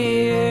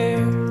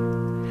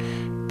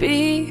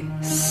 be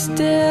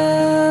still.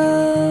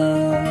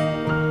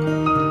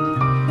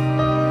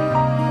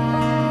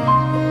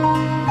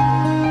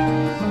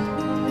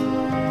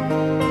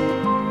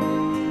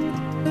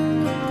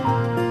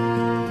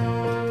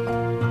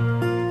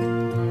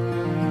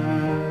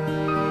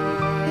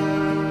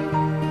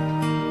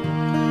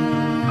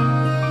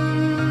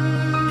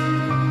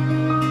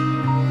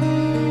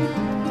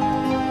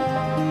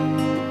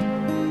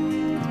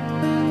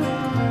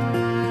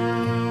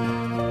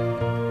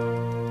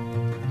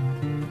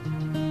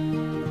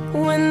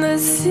 When the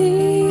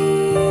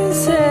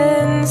seasons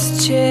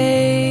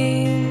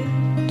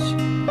change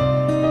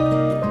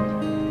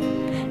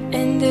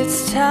and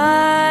it's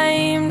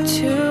time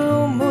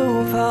to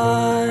move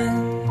on,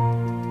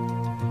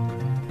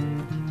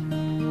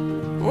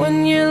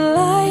 when your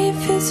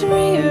life is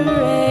rearranged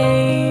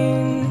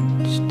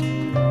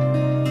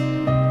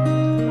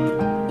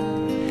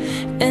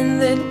and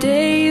the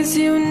days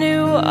you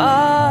knew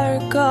are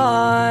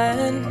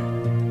gone,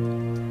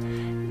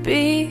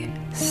 be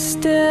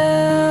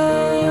still.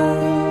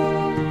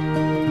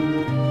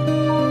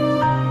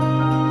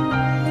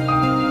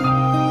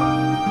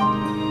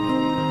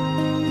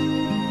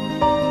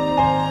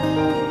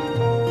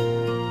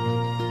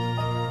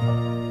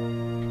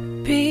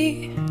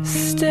 Be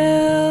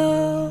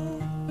still.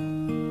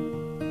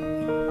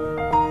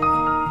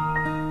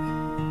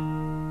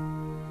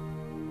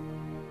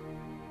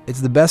 It's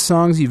the best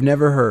songs you've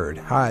never heard.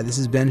 Hi, this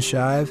is Ben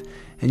Shive,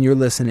 and you're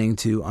listening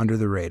to Under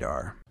the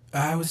Radar.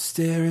 I was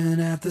staring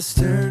at the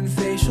stern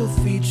facial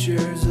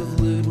features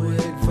of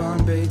Ludwig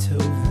van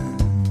Beethoven,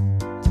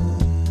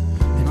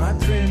 and my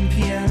prim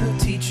piano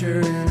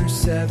teacher in her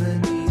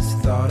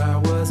 70s thought I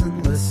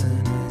wasn't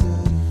listening.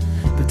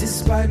 But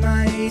despite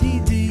my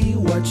ADD,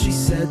 what she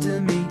said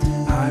to me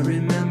I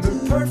remember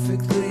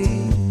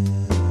perfectly.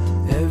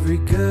 Every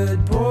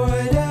good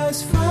boy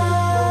does fine.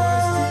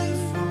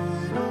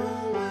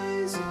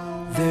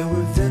 There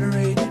were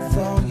venerated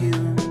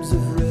volumes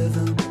of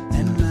rhythm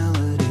and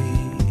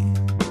melody,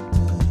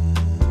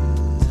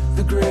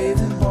 the grave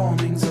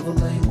embalmings of a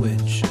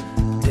language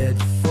dead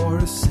for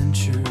a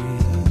century.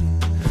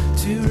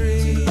 To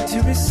read,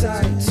 to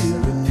recite, to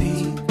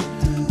repeat,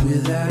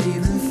 without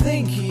even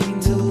thinking,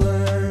 to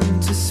learn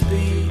to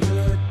speak.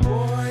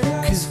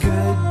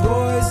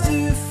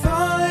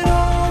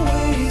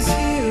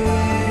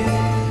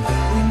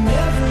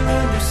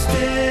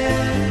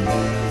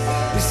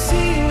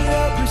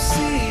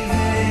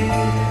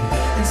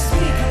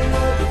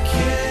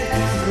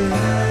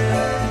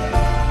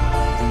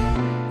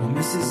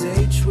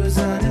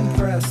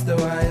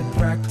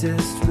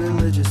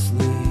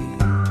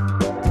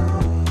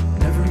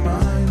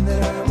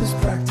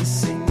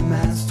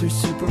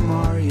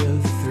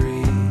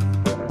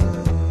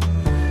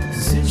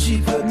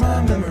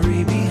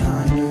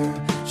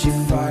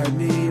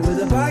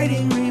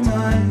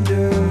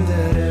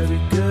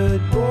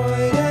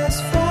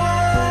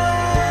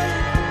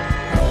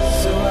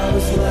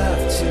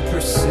 to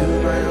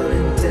pursue my own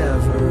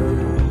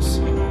endeavors,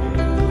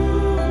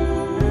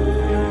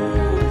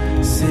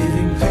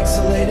 saving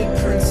pixelated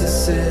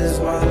princesses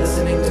while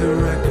listening to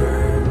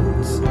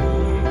records.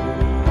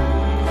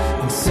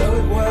 And so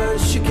it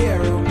was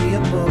Shigeru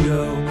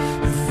Miyamoto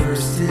who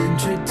first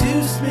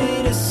introduced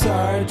me to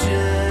Sgt.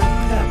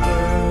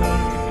 Pepper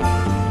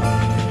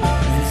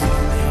and his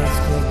Lonely Hearts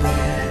Club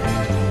Band.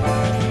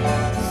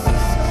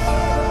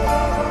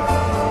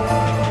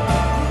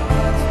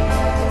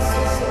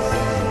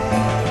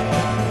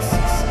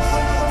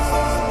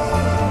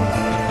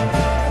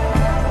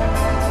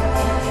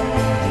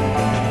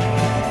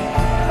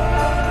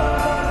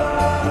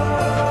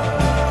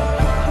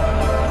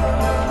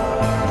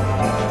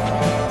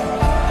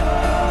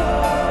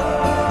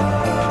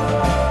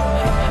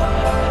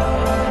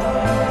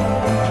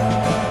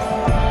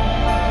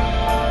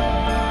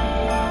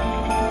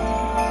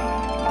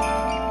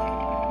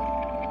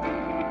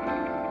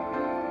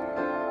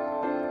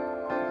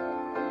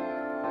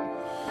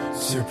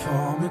 Sir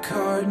Paul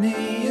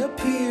McCartney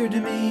appeared to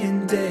me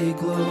in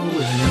Dayglow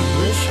with an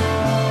English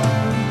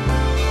horn,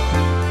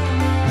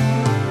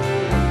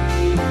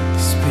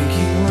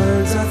 speaking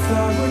words I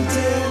thought were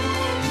dead,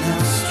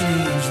 now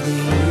strangely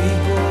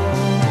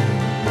reborn.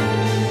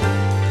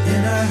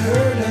 And I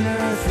heard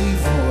unearthly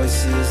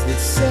voices that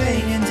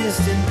sang in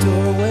distant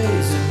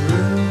doorways and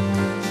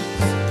rooms.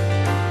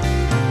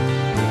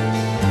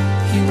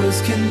 He was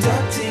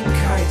conducting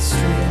kite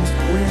strings,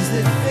 winds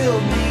that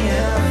filled me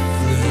and I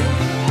flew.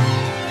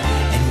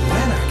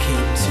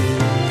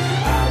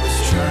 I was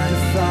trying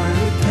to find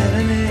with pen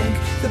and ink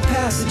the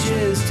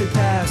passages to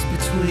pass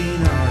between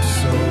our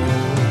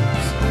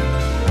souls,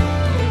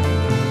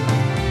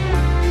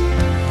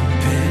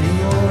 penning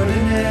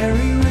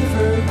ordinary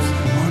rivers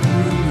on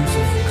rumors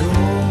of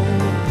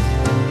gold.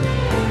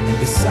 And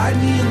beside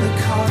me in the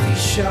coffee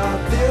shop,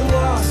 they're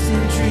lost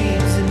in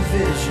dreams and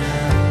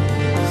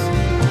visions.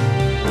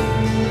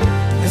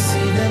 I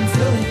see them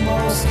filling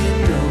moleskin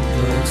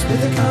notebooks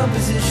with a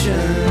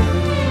composition.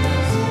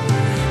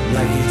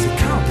 Like it's a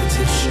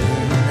competition,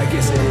 I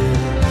guess it is.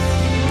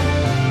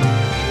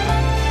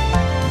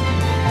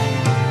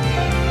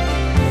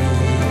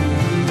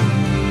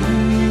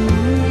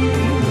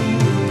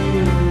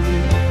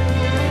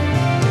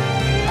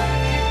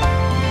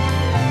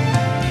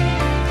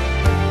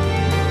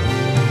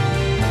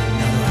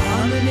 Now the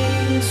harmony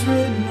is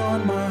written on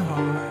my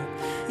heart,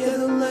 yeah,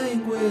 the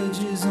language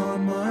is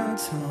on my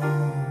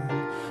tongue.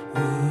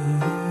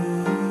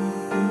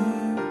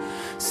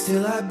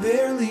 Still I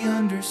barely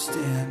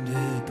understand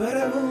it, but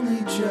I've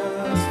only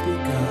just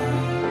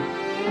begun.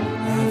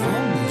 I've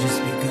only just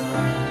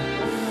begun.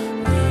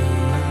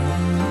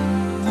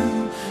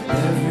 Ooh,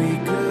 every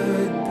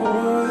good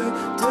boy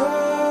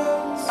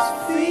does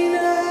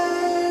feel.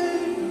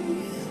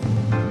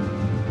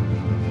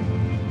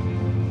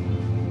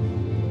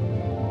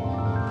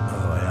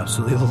 Oh, I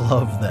absolutely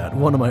love that.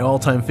 One of my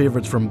all-time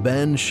favorites from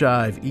Ben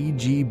Shive,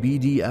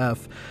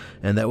 EGBDF.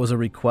 And that was a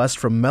request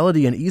from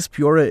Melody in East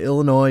Peoria,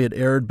 Illinois. It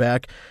aired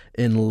back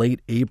in late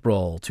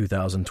April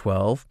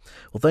 2012.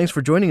 Well, thanks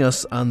for joining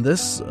us on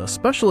this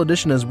special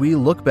edition as we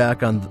look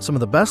back on some of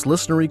the best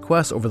listener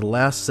requests over the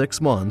last 6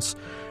 months.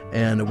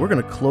 And we're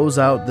going to close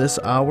out this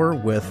hour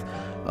with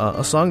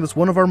a song that's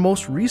one of our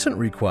most recent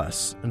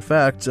requests. In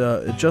fact,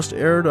 it just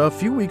aired a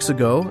few weeks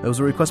ago. It was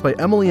a request by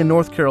Emily in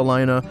North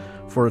Carolina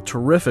for a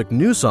terrific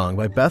new song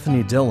by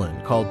Bethany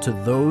Dillon called To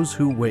Those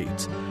Who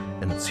Wait.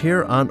 And it's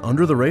here on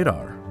Under the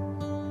Radar.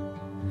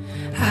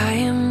 I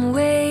am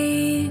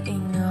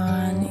waiting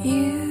on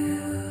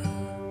you.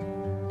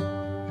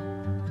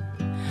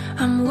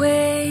 I'm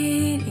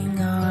waiting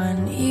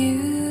on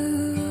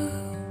you.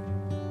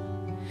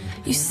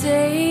 You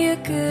say you're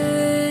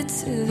good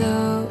to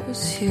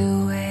those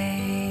who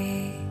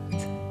wait.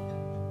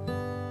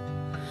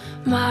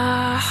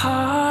 My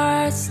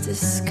heart's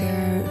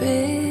discouraged,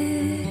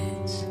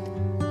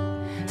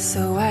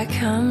 so I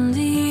come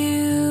to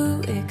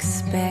you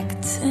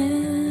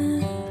expecting.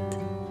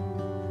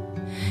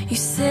 You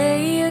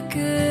say you're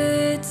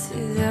good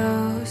to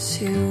those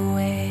who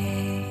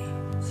wait.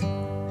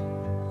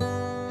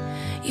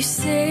 You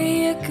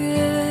say you're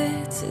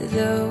good to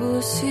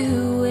those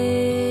who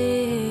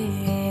wait.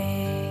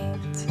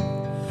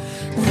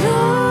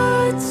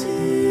 Lord,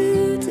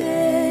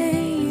 today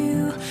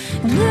you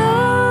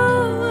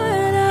know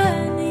what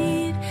I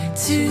need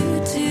to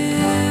do.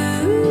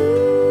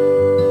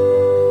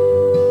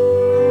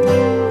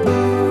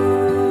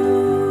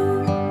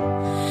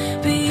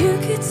 But you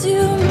could do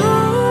more.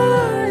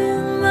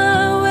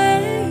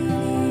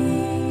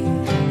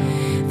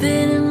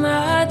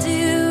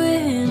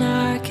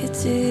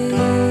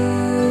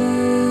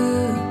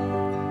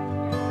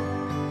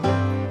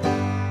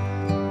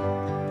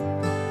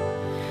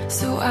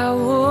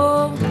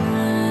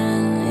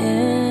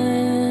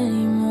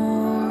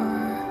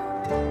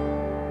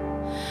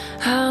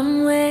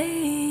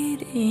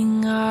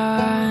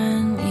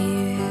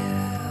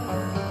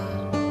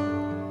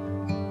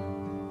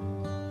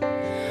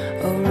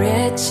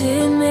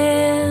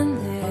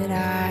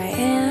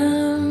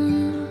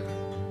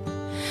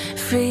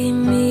 free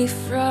me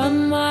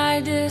from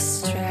my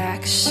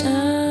distractions.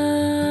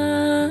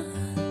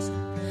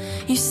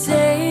 You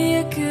say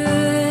you're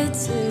good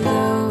to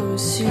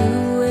those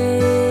who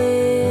wait,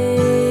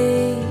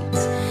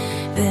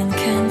 then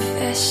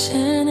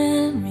confession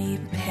and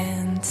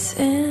repentance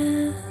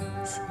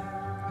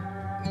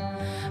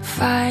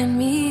find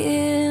me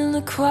in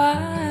the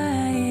quiet.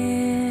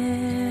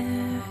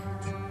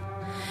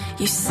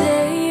 You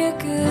say you're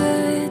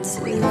good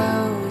to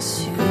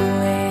those who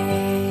wait.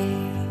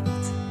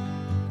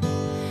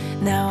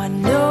 Now I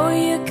know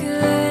you're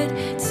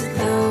good to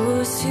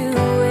those who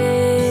wait.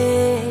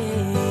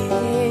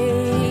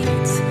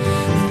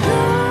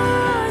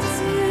 Lord,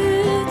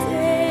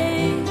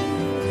 today,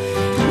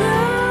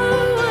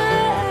 know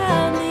what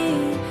I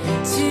need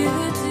to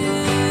do.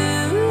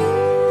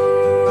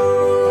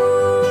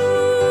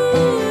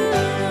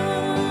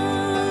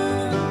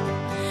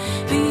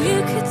 But you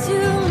could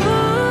do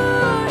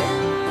more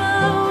in my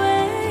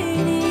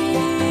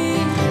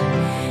waiting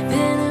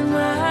than in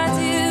my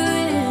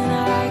doing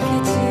I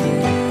could do.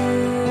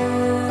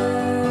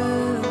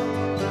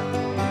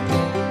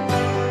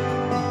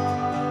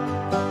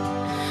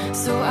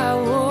 So I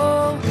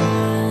won't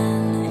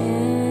run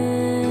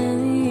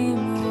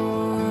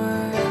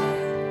anymore.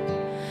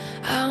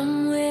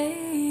 I'm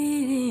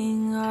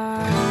waiting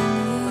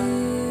on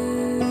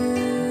you.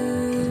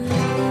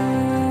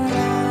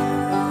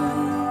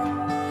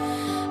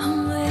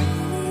 I'm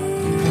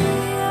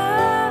waiting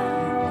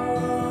on you.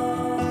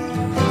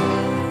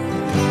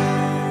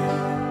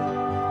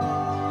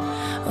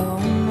 Oh,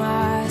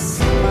 my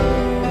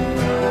soul,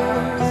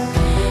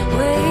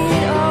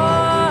 wait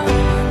on you.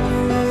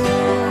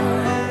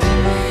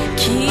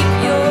 Keep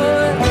your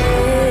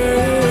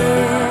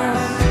lamp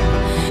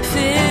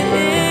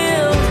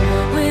filled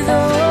with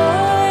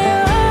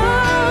oil,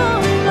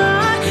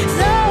 my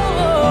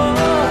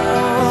soul.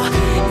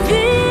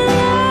 Be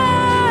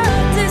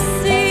not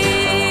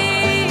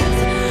deceived.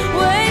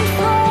 Wait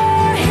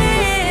for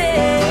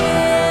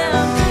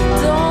Him.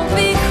 Don't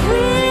be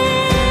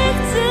quick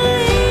to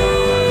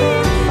leave.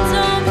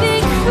 Don't be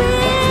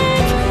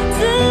quick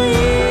to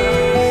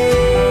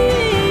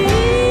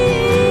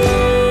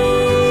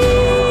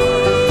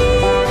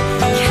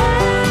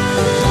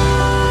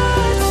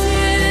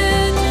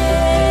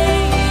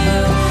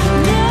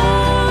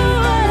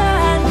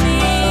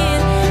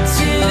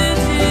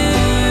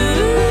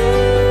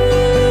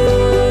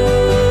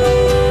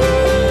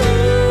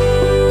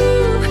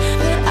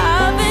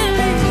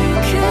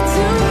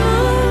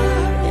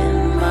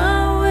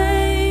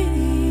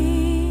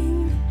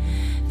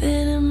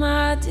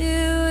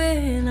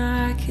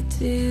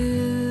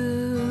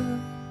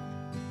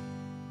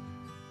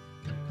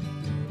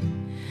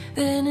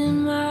than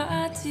in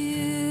my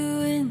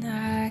doing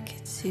I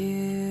could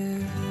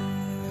do.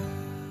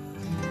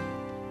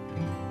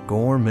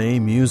 Gourmet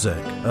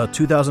Music, a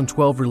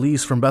 2012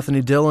 release from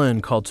Bethany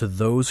Dillon called To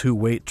Those Who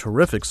Wait.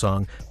 Terrific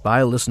song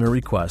by listener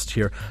request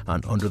here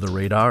on Under the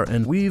Radar.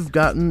 And we've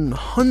gotten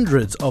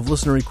hundreds of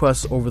listener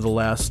requests over the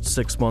last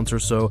 6 months or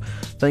so.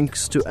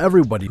 Thanks to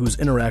everybody who's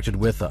interacted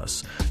with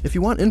us. If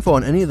you want info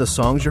on any of the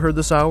songs you heard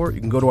this hour, you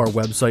can go to our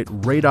website,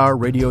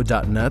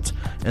 radarradio.net.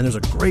 And there's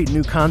a great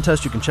new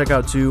contest you can check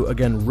out too.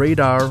 Again,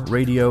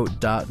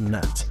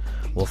 radarradio.net.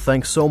 Well,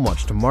 thanks so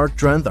much to Mark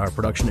Drenth, our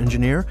production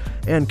engineer,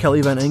 and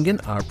Kelly Van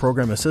Engen, our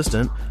program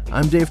assistant.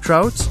 I'm Dave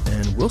Trouts,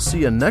 and we'll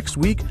see you next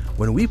week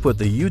when we put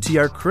the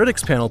UTR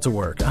Critics Panel to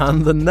work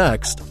on the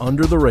next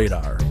Under the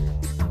Radar.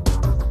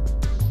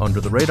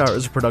 Under the Radar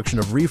is a production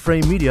of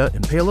Reframe Media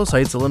in Palos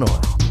Heights, Illinois.